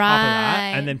tips on top of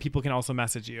that. And then people can also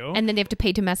message you. And then they have to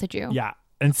pay to message you. Yeah.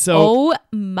 And so, oh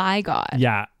my God.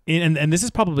 Yeah. And this is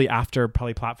probably after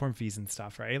platform fees and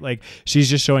stuff, right? Like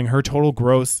she's just showing her total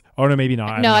gross. Oh no, maybe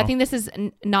not. No, I think this is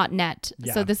not net.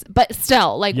 Yeah. So but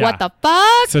still, like Yeah. what the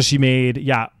fuck? So she made,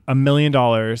 $1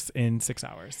 million in 6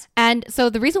 hours. And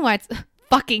so the reason why it's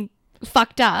fucking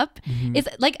fucked up is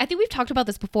like, I think we've talked about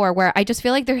this before where I just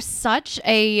feel like there's such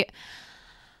a,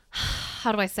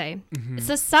 how do I say?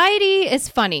 Society is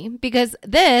funny because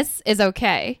this is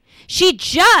okay. She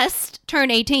just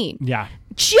turned 18. Yeah.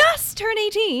 Just turned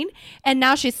 18 and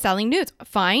now she's selling nudes.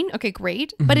 Fine. Okay,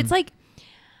 great. But it's like,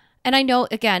 and I know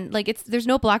again, like there's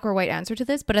no black or white answer to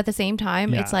this, but at the same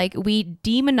time, it's like we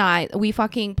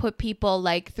fucking put people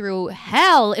like through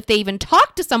hell if they even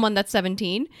talk to someone that's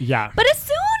 17. Yeah. But as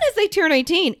soon as they turn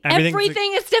 18,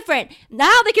 everything is different.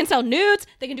 Now they can sell nudes.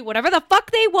 They can do whatever the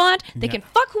fuck they want. They can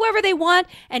fuck whoever they want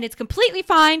and it's completely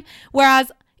fine. Whereas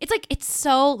it's like, it's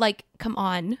so like, come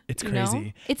on. It's crazy. You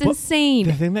know? It's insane.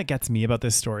 The thing that gets me about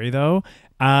this story though,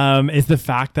 is the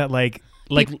fact that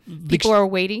people are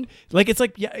waiting. Like it's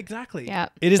like, yeah, exactly. Yeah.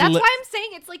 It is. That's why I'm saying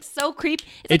it's like so creepy.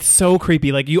 It's so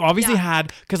creepy. Like you obviously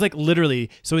had, cause like literally,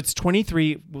 so it's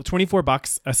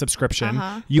 $24 a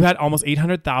subscription. You had almost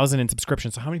 800,000 in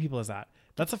subscriptions. So how many people is that?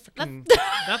 That's a freaking,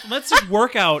 let's just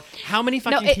work out how many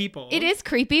fucking people. It is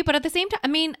creepy, but at the same time, I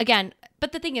mean, again,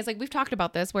 but the thing is like, we've talked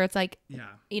about this where it's like,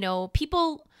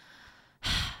 people,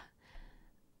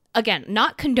 again,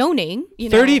 not condoning,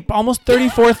 almost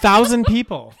 34,000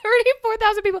 people.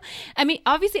 34,000 people. I mean,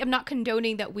 obviously I'm not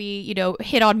condoning that we,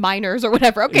 hit on minors or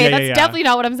whatever. Okay. That's definitely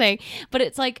not what I'm saying. But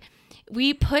it's like,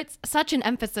 we put such an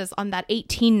emphasis on that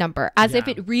 18 number as if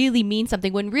it really means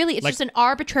something when really it's just an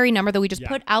arbitrary number that we just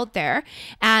put out there.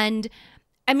 And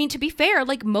I mean, to be fair,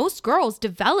 like most girls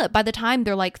develop by the time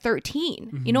they're like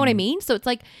 13. You know what I mean? So it's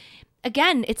like,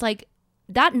 again, it's like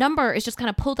that number is just kind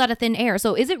of pulled out of thin air.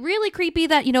 So is it really creepy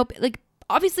that, like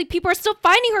obviously people are still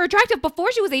finding her attractive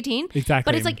before she was 18. Exactly.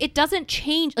 But it's like, it doesn't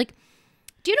change. Like,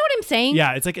 do you know what I'm saying?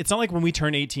 Yeah, it's like it's not like when we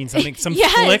turn 18, some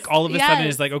flick all of a sudden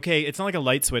is like, okay, it's not like a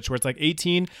light switch where it's like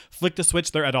 18, flick the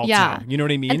switch, they're adults now. You know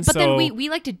what I mean? But then we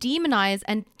like to demonize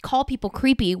and call people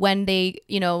creepy when they,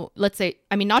 let's say,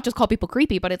 I mean, not just call people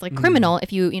creepy, but it's like criminal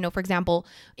if you, for example,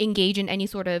 engage in any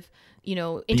sort of,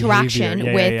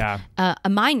 interaction with a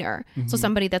minor. So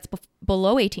somebody that's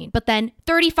below 18. But then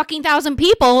 30,000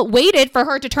 people waited for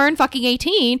her to turn fucking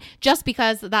 18 just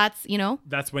because that's,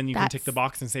 That's when you can tick the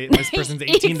box and say this person's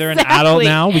 18. They're an adult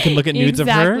now. We can look at nudes of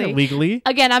her legally.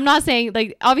 Again, I'm not saying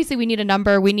like obviously we need a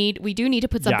number. We do need to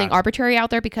put something arbitrary out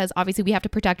there because obviously we have to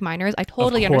protect minors. I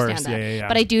totally understand that.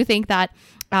 But I do think that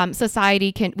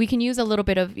society we can use a little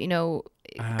bit of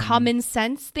common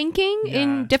sense thinking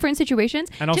in different situations.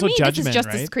 And also to me, judgment, this is just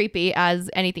right? as creepy as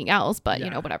anything else. But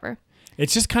whatever.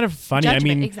 It's just kind of funny. Judgment,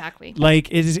 I mean, exactly.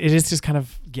 Like it is just kind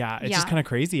of, it's just kind of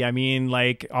crazy. I mean,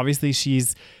 like obviously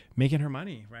she's making her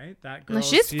money, right? That girl,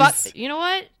 she's you know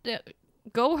what?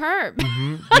 Go her.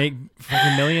 Make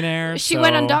fucking millionaire. She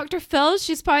went on Dr. Phil.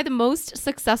 She's probably the most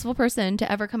successful person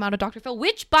to ever come out of Dr. Phil,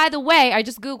 which, by the way, I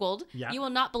just Googled. Yeah. You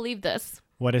will not believe this.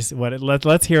 Let's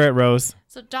hear it, Rose.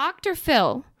 So Dr.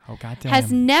 Phil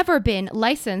has never been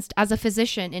licensed as a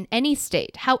physician in any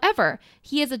state. However,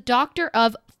 he is a doctor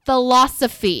of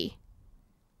philosophy.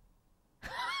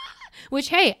 Which,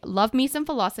 hey, love me some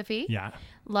philosophy. Yeah.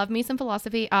 Love me some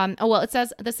philosophy. It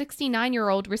says the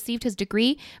 69-year-old received his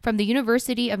degree from the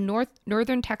University of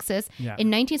Northern Texas in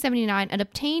 1979 and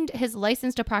obtained his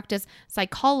license to practice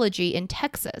psychology in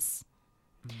Texas.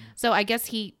 So I guess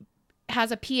he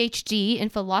has a PhD in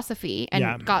philosophy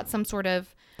and got some sort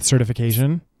of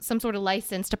certification, some sort of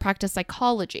license to practice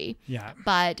psychology. Yeah.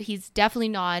 But he's definitely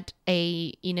not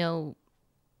a,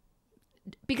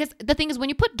 because the thing is, when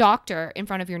you put doctor in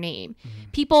front of your name,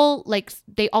 people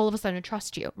they all of a sudden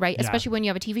trust you, right? Yeah. Especially when you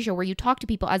have a TV show where you talk to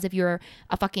people as if you're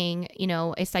a fucking,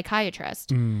 a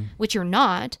psychiatrist, which you're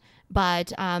not,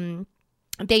 but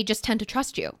they just tend to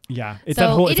trust you. Yeah.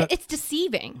 It's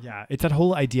deceiving. Yeah. It's that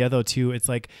whole idea though too. It's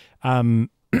like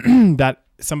that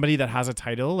somebody that has a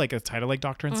title like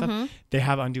doctor and stuff, they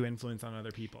have undue influence on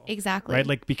other people. Exactly. Right?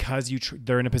 Like because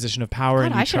they're in a position of power. God,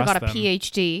 and you I should have got a them.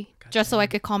 PhD just so I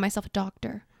could call myself a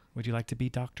doctor. Would you like to be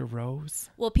Dr. Rose?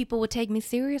 Well, people would take me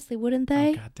seriously, wouldn't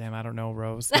they? Oh, God damn, I don't know,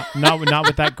 Rose. Not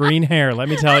with that green hair, let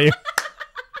me tell you.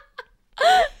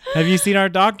 Have you seen our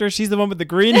doctor? She's the one with the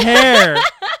green hair.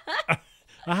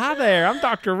 Hi there, I'm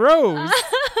Dr. Rose.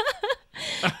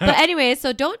 But anyway,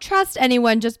 so don't trust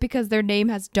anyone just because their name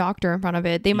has doctor in front of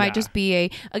it. They might just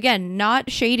be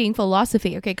not shading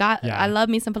philosophy. Okay, God, I love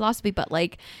me some philosophy, but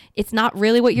it's not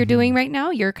really what you're doing right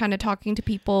now. You're kind of talking to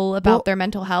people about their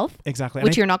mental health. Exactly.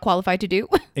 Which you're not qualified to do.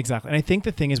 Exactly. And I think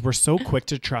the thing is we're so quick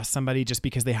to trust somebody just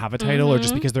because they have a title or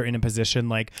just because they're in a position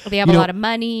they have a lot of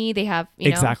money. They have,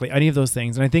 exactly. Any of those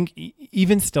things. And I think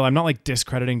even still, I'm not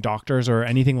discrediting doctors or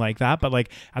anything like that, but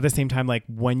at the same time,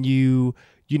 when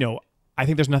I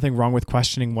think there's nothing wrong with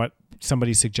questioning what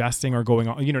somebody's suggesting or going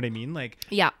on. You know what I mean?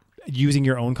 Using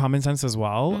your own common sense as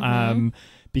well.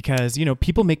 Because,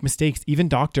 people make mistakes, even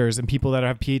doctors and people that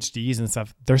have PhDs and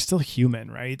stuff, they're still human,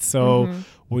 right? So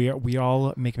we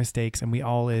all make mistakes and we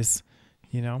all is,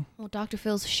 Well, Dr.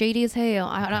 Phil's shady as hell.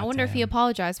 I wonder if he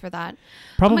apologized for that.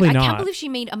 Probably not. I can't believe she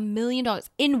made $1 million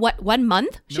in 1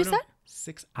 month? She said?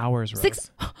 6 hours, Rose.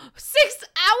 6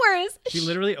 hours. She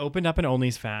literally opened up an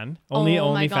OnlyFans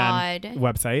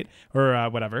website or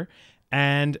whatever,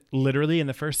 and literally in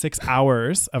the first 6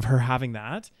 hours of her having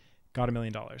that, got $1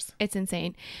 million. It's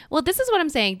insane. Well, this is what I'm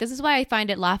saying. This is why I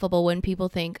find it laughable when people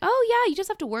think, "Oh yeah, you just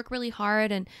have to work really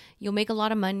hard and you'll make a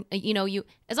lot of money." You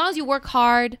as long as you work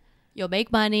hard, you'll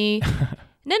make money.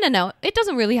 No. It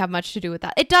doesn't really have much to do with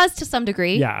that. It does to some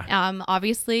degree. Yeah.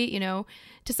 Obviously,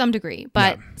 to some degree,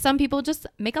 but some people just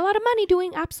make a lot of money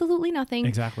doing absolutely nothing.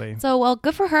 Exactly. So, well,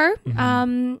 good for her.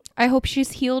 I hope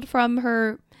she's healed from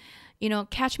her,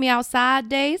 catch me outside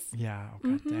days. Yeah. Oh,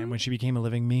 God damn. When she became a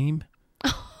living meme.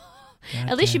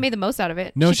 At least she made the most out of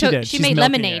it. No, she did. She made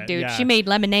lemonade, dude. Yeah. She made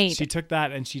lemonade. She took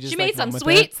that and she made some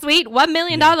sweet $1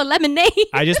 million lemonade.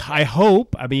 I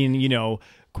hope,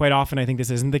 quite often I think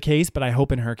this isn't the case, but I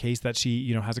hope in her case that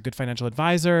she, has a good financial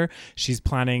advisor. She's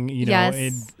planning,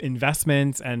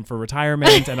 investments and for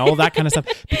retirement and all that kind of stuff.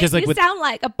 Because you sound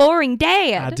like a boring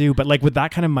dad. I do, but with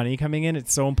that kind of money coming in,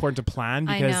 it's so important to plan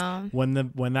because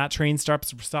when that train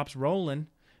stops rolling,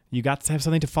 you got to have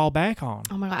something to fall back on.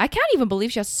 Oh my God. I can't even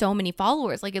believe she has so many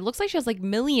followers. It looks like she has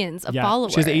millions of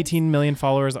followers. She has 18 million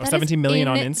followers, 17 million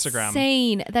on Instagram.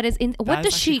 Insane. What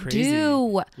does she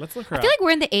do? Let's look her up. I feel like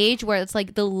we're in the age where it's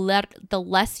the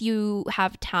less you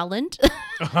have talent,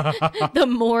 the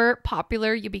more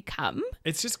popular you become.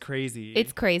 It's just crazy.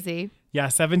 It's crazy. Yeah,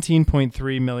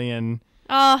 17.3 million.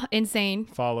 Oh, insane.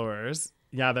 Followers.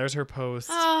 Yeah, there's her post.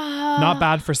 Not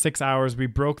bad for 6 hours. We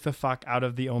broke the fuck out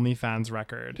of the OnlyFans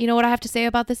record. You know what I have to say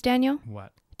about this, Daniel?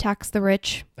 What? Tax the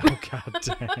rich. Oh, God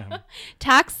damn.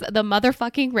 Tax the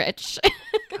motherfucking rich.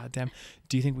 God damn.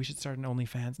 Do you think we should start an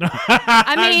OnlyFans? No.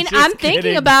 I'm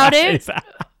thinking about it.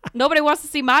 Nobody wants to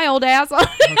see my old ass. Oh,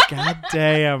 God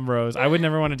damn, Rose. I would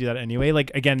never want to do that anyway.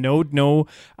 Again, no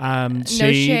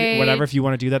shade, whatever. If you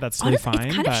want to do that, that's totally fine.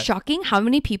 It's kind of shocking how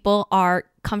many people are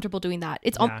comfortable doing that.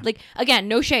 It's again,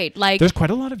 no shade. There's quite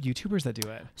a lot of YouTubers that do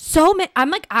it. So many.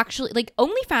 I'm actually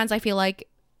OnlyFans. I feel like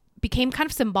became kind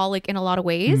of symbolic in a lot of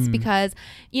ways because,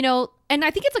 you know, and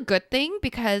I think it's a good thing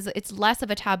because it's less of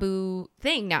a taboo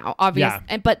thing now, obviously.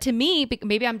 Yeah. But to me,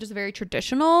 maybe I'm just very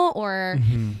traditional or,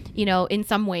 you know, in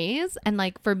some ways. And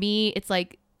like, for me, it's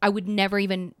like, I would never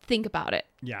even think about it.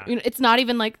 Yeah. You know, it's not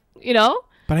even like, you know.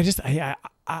 But I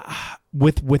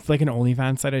with like an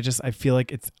OnlyFans site, I feel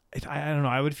like I don't know.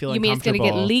 I would feel you mean it's gonna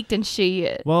get leaked and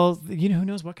shit? Well, you know, who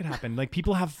knows what could happen? Like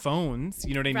people have phones.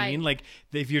 You know what I mean? Like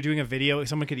if you're doing a video,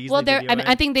 someone could easily. Well,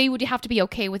 I think they would have to be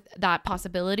okay with that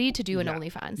possibility to do an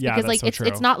OnlyFans because like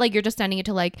it's not like you're just sending it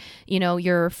to like, you know,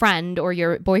 your friend or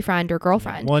your boyfriend or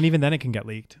girlfriend. Well, and even then it can get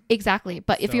leaked. Exactly,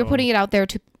 but if you're putting it out there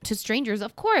to strangers,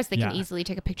 of course they can easily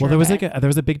take a picture. Well, there was there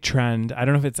was a big trend. I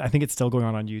don't know if I think it's still going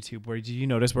on YouTube. Where do you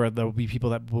notice where there will be people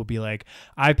that will be like,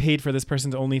 I paid for this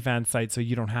person's OnlyFans site, so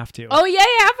you don't have to. Oh yeah.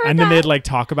 And then they'd like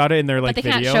talk about it in their like but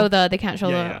they video. Can't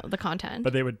show the content.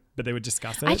 But they would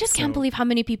discuss it. I just can't believe how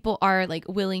many people are like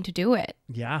willing to do it.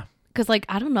 Yeah. Because like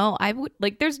I don't know, I would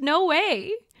like. There's no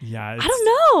way. Yeah. I don't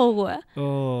know.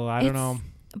 Oh, I don't know.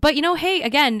 But you know, hey,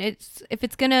 again, if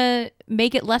it's gonna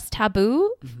make it less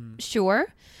taboo, sure.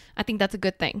 I think that's a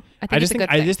good thing. I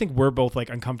just think we're both like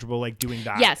uncomfortable like doing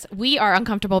that. Yes, we are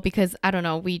uncomfortable because I don't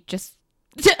know. We just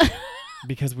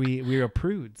because we are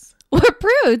prudes. We're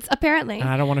prudes, apparently. And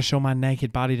I don't want to show my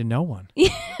naked body to no one.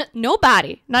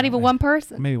 Nobody. Not even one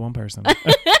person. Maybe one person.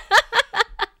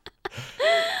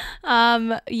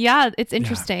 Yeah, it's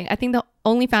interesting. I think the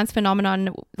OnlyFans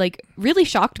phenomenon like really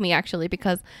shocked me actually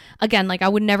because again, like I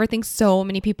would never think so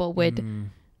many people would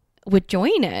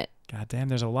join it. God damn,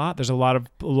 there's a lot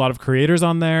of creators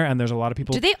on there and there's a lot of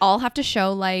people. Do they all have to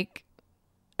show like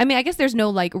I mean, I guess there's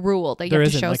no like rule that you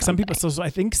have to show like something. Some people. So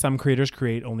I think some creators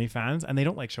create OnlyFans and they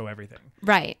don't like show everything.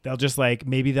 Right. They'll just like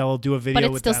maybe they'll do a video. But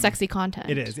it's with still them. sexy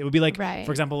content. It is. It would be like, right.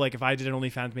 For example, like if I did an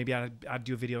OnlyFans, maybe I'd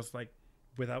do videos like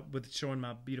with showing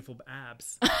my beautiful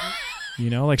abs. You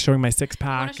know, like showing my six pack.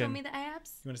 You want to show me the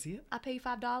abs? You want to see it? I'll pay you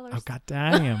 $5. Oh god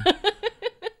damn.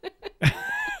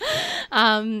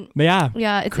 But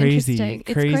yeah, it's crazy,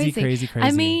 interesting. Crazy. I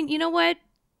mean, you know what?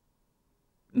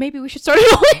 Maybe we should start an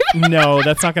OnlyFans. No,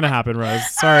 that's not gonna happen, Rose.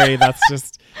 Sorry, that's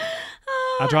just.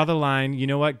 I'll draw the line. You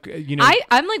know what? You know,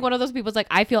 I'm like one of those people. It's like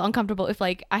I feel uncomfortable if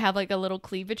like I have like a little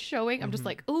cleavage showing. I'm just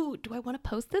like, ooh, do I want to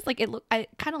post this? Like I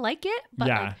kind of like it, but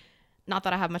like, not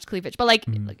that I have much cleavage. But like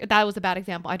that was a bad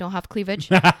example. I don't have cleavage.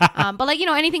 But like you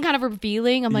know anything kind of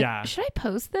revealing, I'm like, should I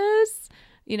post this?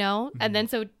 You know, and then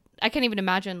so. I can't even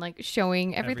imagine like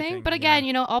showing everything. But again,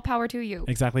 you know, all power to you.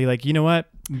 Exactly. Like, you know what?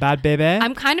 Bad baby.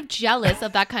 I'm kind of jealous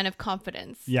of that kind of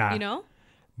confidence. Yeah. You know?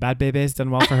 Bad baby's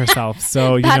done well for herself.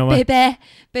 So, you know what? Bad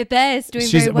baby is doing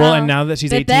very well. Well, and now that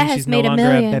she's 18, she's no longer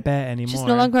a baby anymore. She's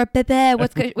no longer a baby.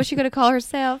 What's she going to call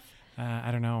herself? I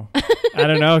don't know. I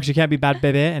don't know. She can't be bad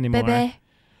baby anymore. Baby.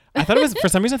 I thought it was, for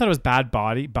some reason, I thought it was bad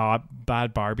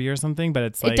Barbie or something, but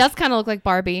it's like. It does kind of look like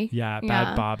Barbie. Yeah,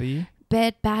 bad Bobby.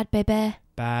 Bad baby.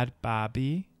 Bad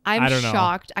Bobby. I'm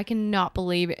shocked. I cannot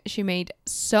believe it. She made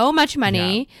so much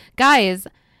money. Guys,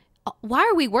 why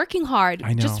are we working hard?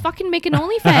 I know. Just fucking make an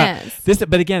OnlyFans.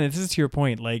 But again, this is to your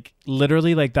point. Like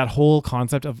literally like that whole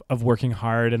concept of working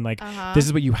hard and like this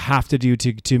is what you have to do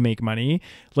to make money.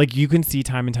 Like you can see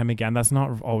time and time again, that's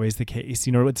not always the case.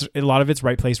 You know, it's a lot of it's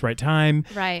right place, right time.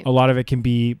 Right. A lot of it can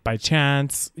be by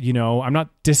chance. You know, I'm not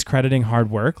discrediting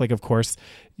hard work. Like of course,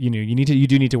 you know, you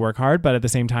do need to work hard, but at the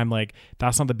same time, like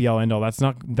that's not the be all end all.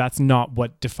 That's not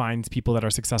what defines people that are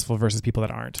successful versus people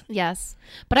that aren't. Yes.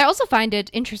 But I also find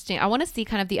it interesting. I want to see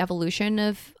kind of the evolution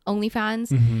of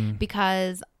OnlyFans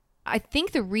because I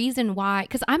think the reason why,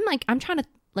 because I'm trying to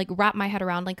like wrap my head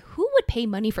around like who would pay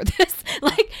money for this?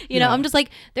 Like, you know, I'm just like,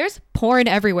 there's porn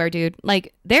everywhere, dude.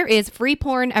 Like there is free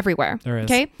porn everywhere. There is.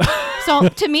 Okay. So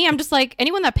to me, I'm just like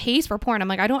anyone that pays for porn, I'm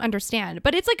like, I don't understand.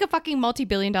 But it's like a fucking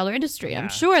multi-billion-dollar industry. I'm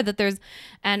sure that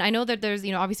and I know that there's,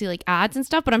 you know, obviously like ads and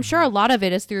stuff, but I'm sure a lot of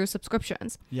it is through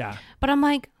subscriptions. Yeah. But I'm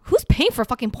like, who's paying for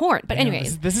fucking porn? But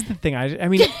anyways. This is the thing. I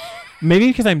mean, maybe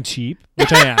because I'm cheap,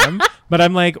 which I am, but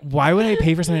I'm like, why would I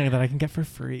pay for something that I can get for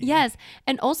free? Yes.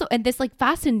 And also, and this like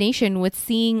fascination with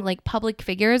seeing like public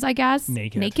figures, I guess,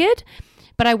 naked.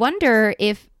 But I wonder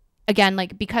if, again,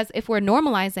 like, because if we're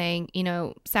normalizing, you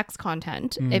know, sex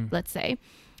content, if let's say,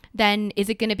 then is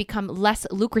it going to become less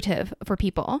lucrative for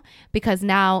people? Because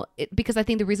now, because I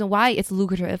think the reason why it's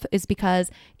lucrative is because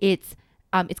it's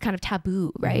kind of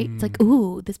taboo, right? It's like,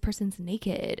 ooh, this person's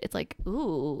naked. It's like,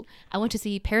 ooh, I want to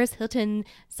see Paris Hilton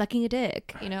sucking a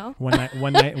dick, you know? One night in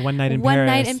Paris. One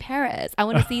night in Paris. I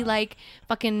want to see like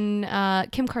fucking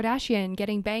Kim Kardashian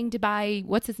getting banged by,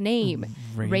 what's his name?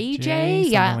 Ray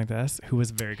J? Something like this. Who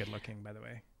was very good looking, by the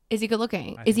way. Is he good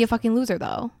looking? Is he a fucking loser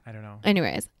though? I don't know.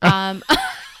 Anyways,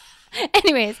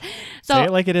 Anyways, so say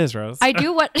it like it is, Rose. I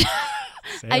do what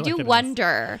I like do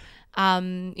wonder.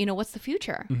 What's the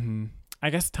future? Mm-hmm. I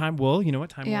guess time will. You know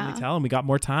what? Time will only tell, and we got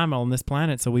more time on this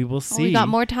planet, so we will see. We got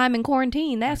more time in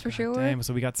quarantine. That's for sure. Damn,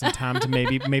 so we got some time to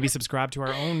maybe subscribe to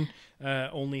our own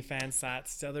OnlyFans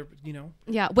sites. To other,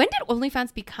 Yeah. When did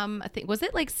OnlyFans become a thing? Was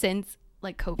it like since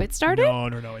like COVID started?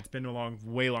 No. It's been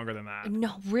way longer than that.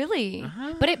 No, really.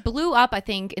 But it blew up, I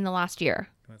think, in the last year.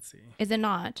 Let's see. Is it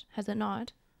not? Has it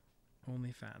not?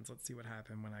 OnlyFans. Let's see what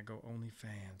happened when I go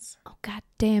OnlyFans. Oh god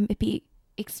damn! It be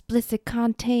explicit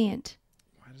content.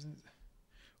 Why doesn't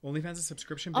OnlyFans is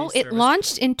subscription-based it service.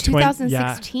 Launched in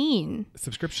 2016.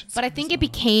 Subscription. But I think it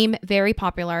became very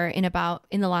popular in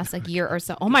the last like year or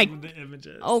so. Oh my. The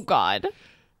images. Oh god.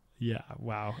 Yeah.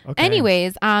 Wow. Okay.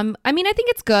 Anyways, I think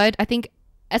it's good. I think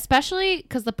especially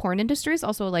because the porn industry is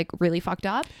also like really fucked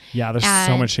up. Yeah, there's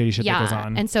so much shady shit that goes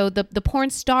on. And so the porn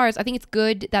stars, I think it's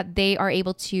good that they are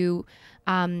able to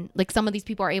like some of these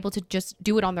people are able to just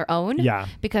do it on their own. Yeah.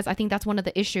 Because I think that's one of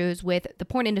the issues with the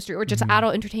porn industry or just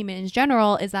adult entertainment in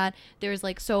general is that there's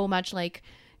like so much like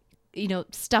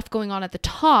stuff going on at the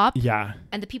top. Yeah.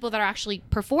 And the people that are actually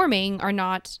performing are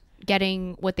not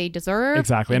getting what they deserve.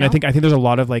 Exactly. And I think there's a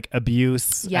lot of like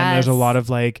abuse. Yes. And there's a lot of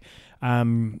like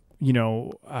the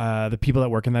people that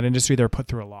work in that industry, they're put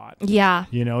through a lot. Yeah.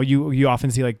 You often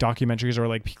see like documentaries or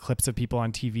like clips of people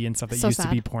on TV and stuff that used to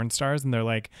be porn stars, and they're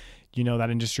like, that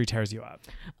industry tears you up.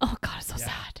 Oh God, it's so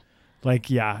sad. Like,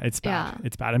 yeah, it's bad. Yeah.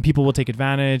 It's bad. And people will take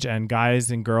advantage, and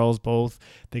guys and girls both,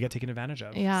 they get taken advantage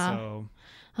of. Yeah. So.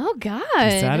 Oh God.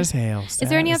 Sad as hell. Is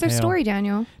there any other story,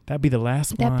 Daniel? That'd be the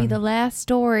last one. That'd be the last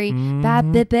story. Bad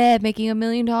making $1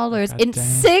 million in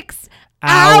 6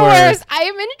 hours. I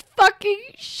am in fucking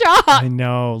shock. I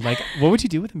know. Like, what would you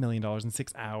do with $1 million in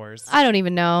 6 hours? I don't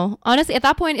even know. Honestly, at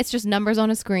that point, it's just numbers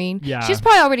on a screen. Yeah. She's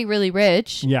probably already really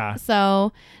rich. Yeah.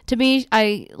 So to me,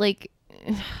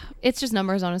 it's just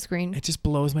numbers on a screen. It just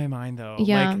blows my mind, though.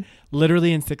 Yeah. Like,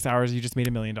 literally in 6 hours, you just made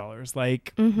 $1 million.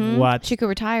 Like, what? She could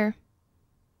retire.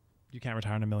 You can't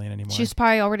retire on $1 million anymore. She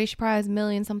probably has $1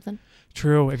 million something.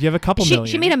 True. If you have a couple million.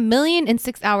 She made $1 million in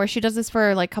 6 hours. She does this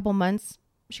for like a couple months.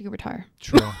 She could retire.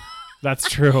 True. That's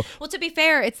true. Well, to be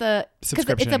fair, it's a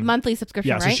monthly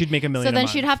subscription, right? Yeah, so she'd make $1 million. So then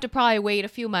she'd have to probably wait a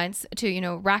few months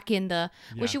to rack in the.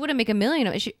 Yeah. Well, she wouldn't make $1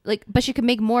 million. But she could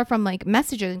make more from like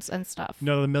messages and stuff.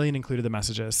 No, the $1 million included the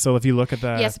messages. So if you look at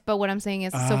the. Yes, but what I'm saying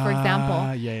is, so for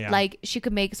example, like she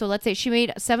could make. So let's say she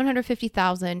made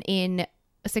 $750,000 in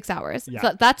 6 hours. Yeah.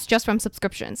 So that's just from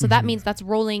subscription. So that means that's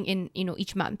rolling in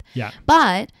each month. Yeah.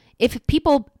 But if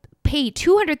people pay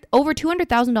over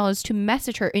 $200,000 to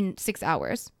message her in 6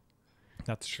 hours.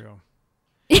 That's true.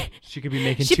 She could be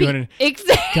making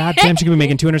God damn, she could be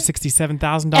making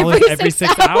 $267,000 every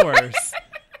 6 hours.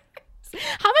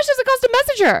 How much does it cost to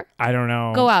message her? I don't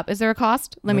know. Go up. Is there a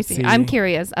cost? Let me see. I'm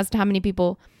curious as to how many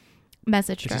people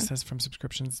messaged her. It just says from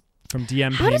subscriptions, from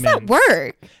DM How payments. does that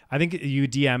work? I think you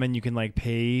DM and you can like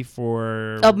pay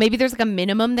for. Oh, maybe there's like a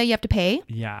minimum that you have to pay.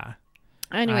 Yeah.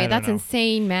 Anyway, that's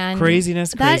insane, man.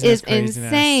 Craziness. That is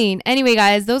insane. Anyway,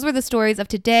 guys, those were the stories of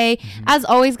today. As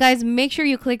always, guys, make sure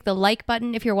you click the like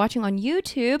button if you're watching on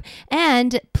YouTube.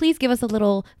 And please give us a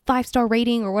little 5-star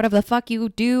rating or whatever the fuck you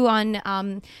do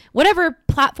on whatever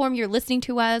platform you're listening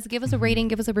to us. Give us a rating.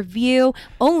 Give us a review.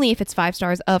 Only if it's 5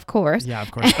 stars, of course. Yeah,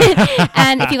 of course.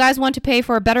 And if you guys want to pay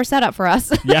for a better setup for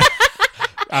us. Yeah.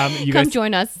 You guys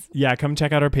join us. Yeah, come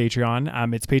check out our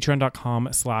Patreon. It's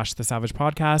patreon.com/The Savage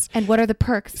Podcast. And what are the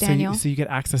perks, Daniel? So you get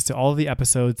access to all of the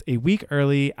episodes a week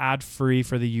early, ad-free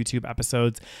for the YouTube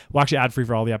episodes. Well, actually ad-free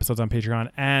for all the episodes on Patreon.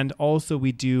 And also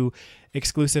we do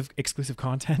exclusive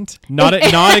content. Not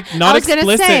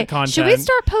explicit content. Should we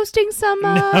start posting some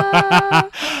well,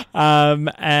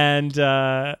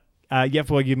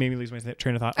 you made me lose my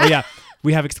train of thought. Oh yeah,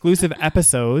 we have exclusive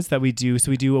episodes that we do. So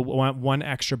we do one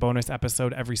extra bonus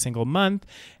episode every single month,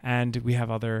 and we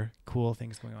have other cool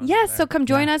things going on. Yes, so come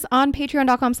join us on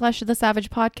patreon.com/The Savage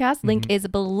Podcast. Link is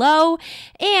below,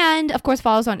 and of course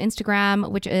follow us on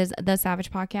Instagram, which is The Savage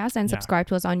Podcast, and subscribe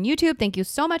to us on YouTube. Thank you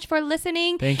so much for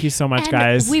listening. Thank you so much,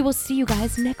 guys. We will see you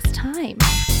guys next time.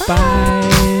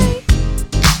 Bye.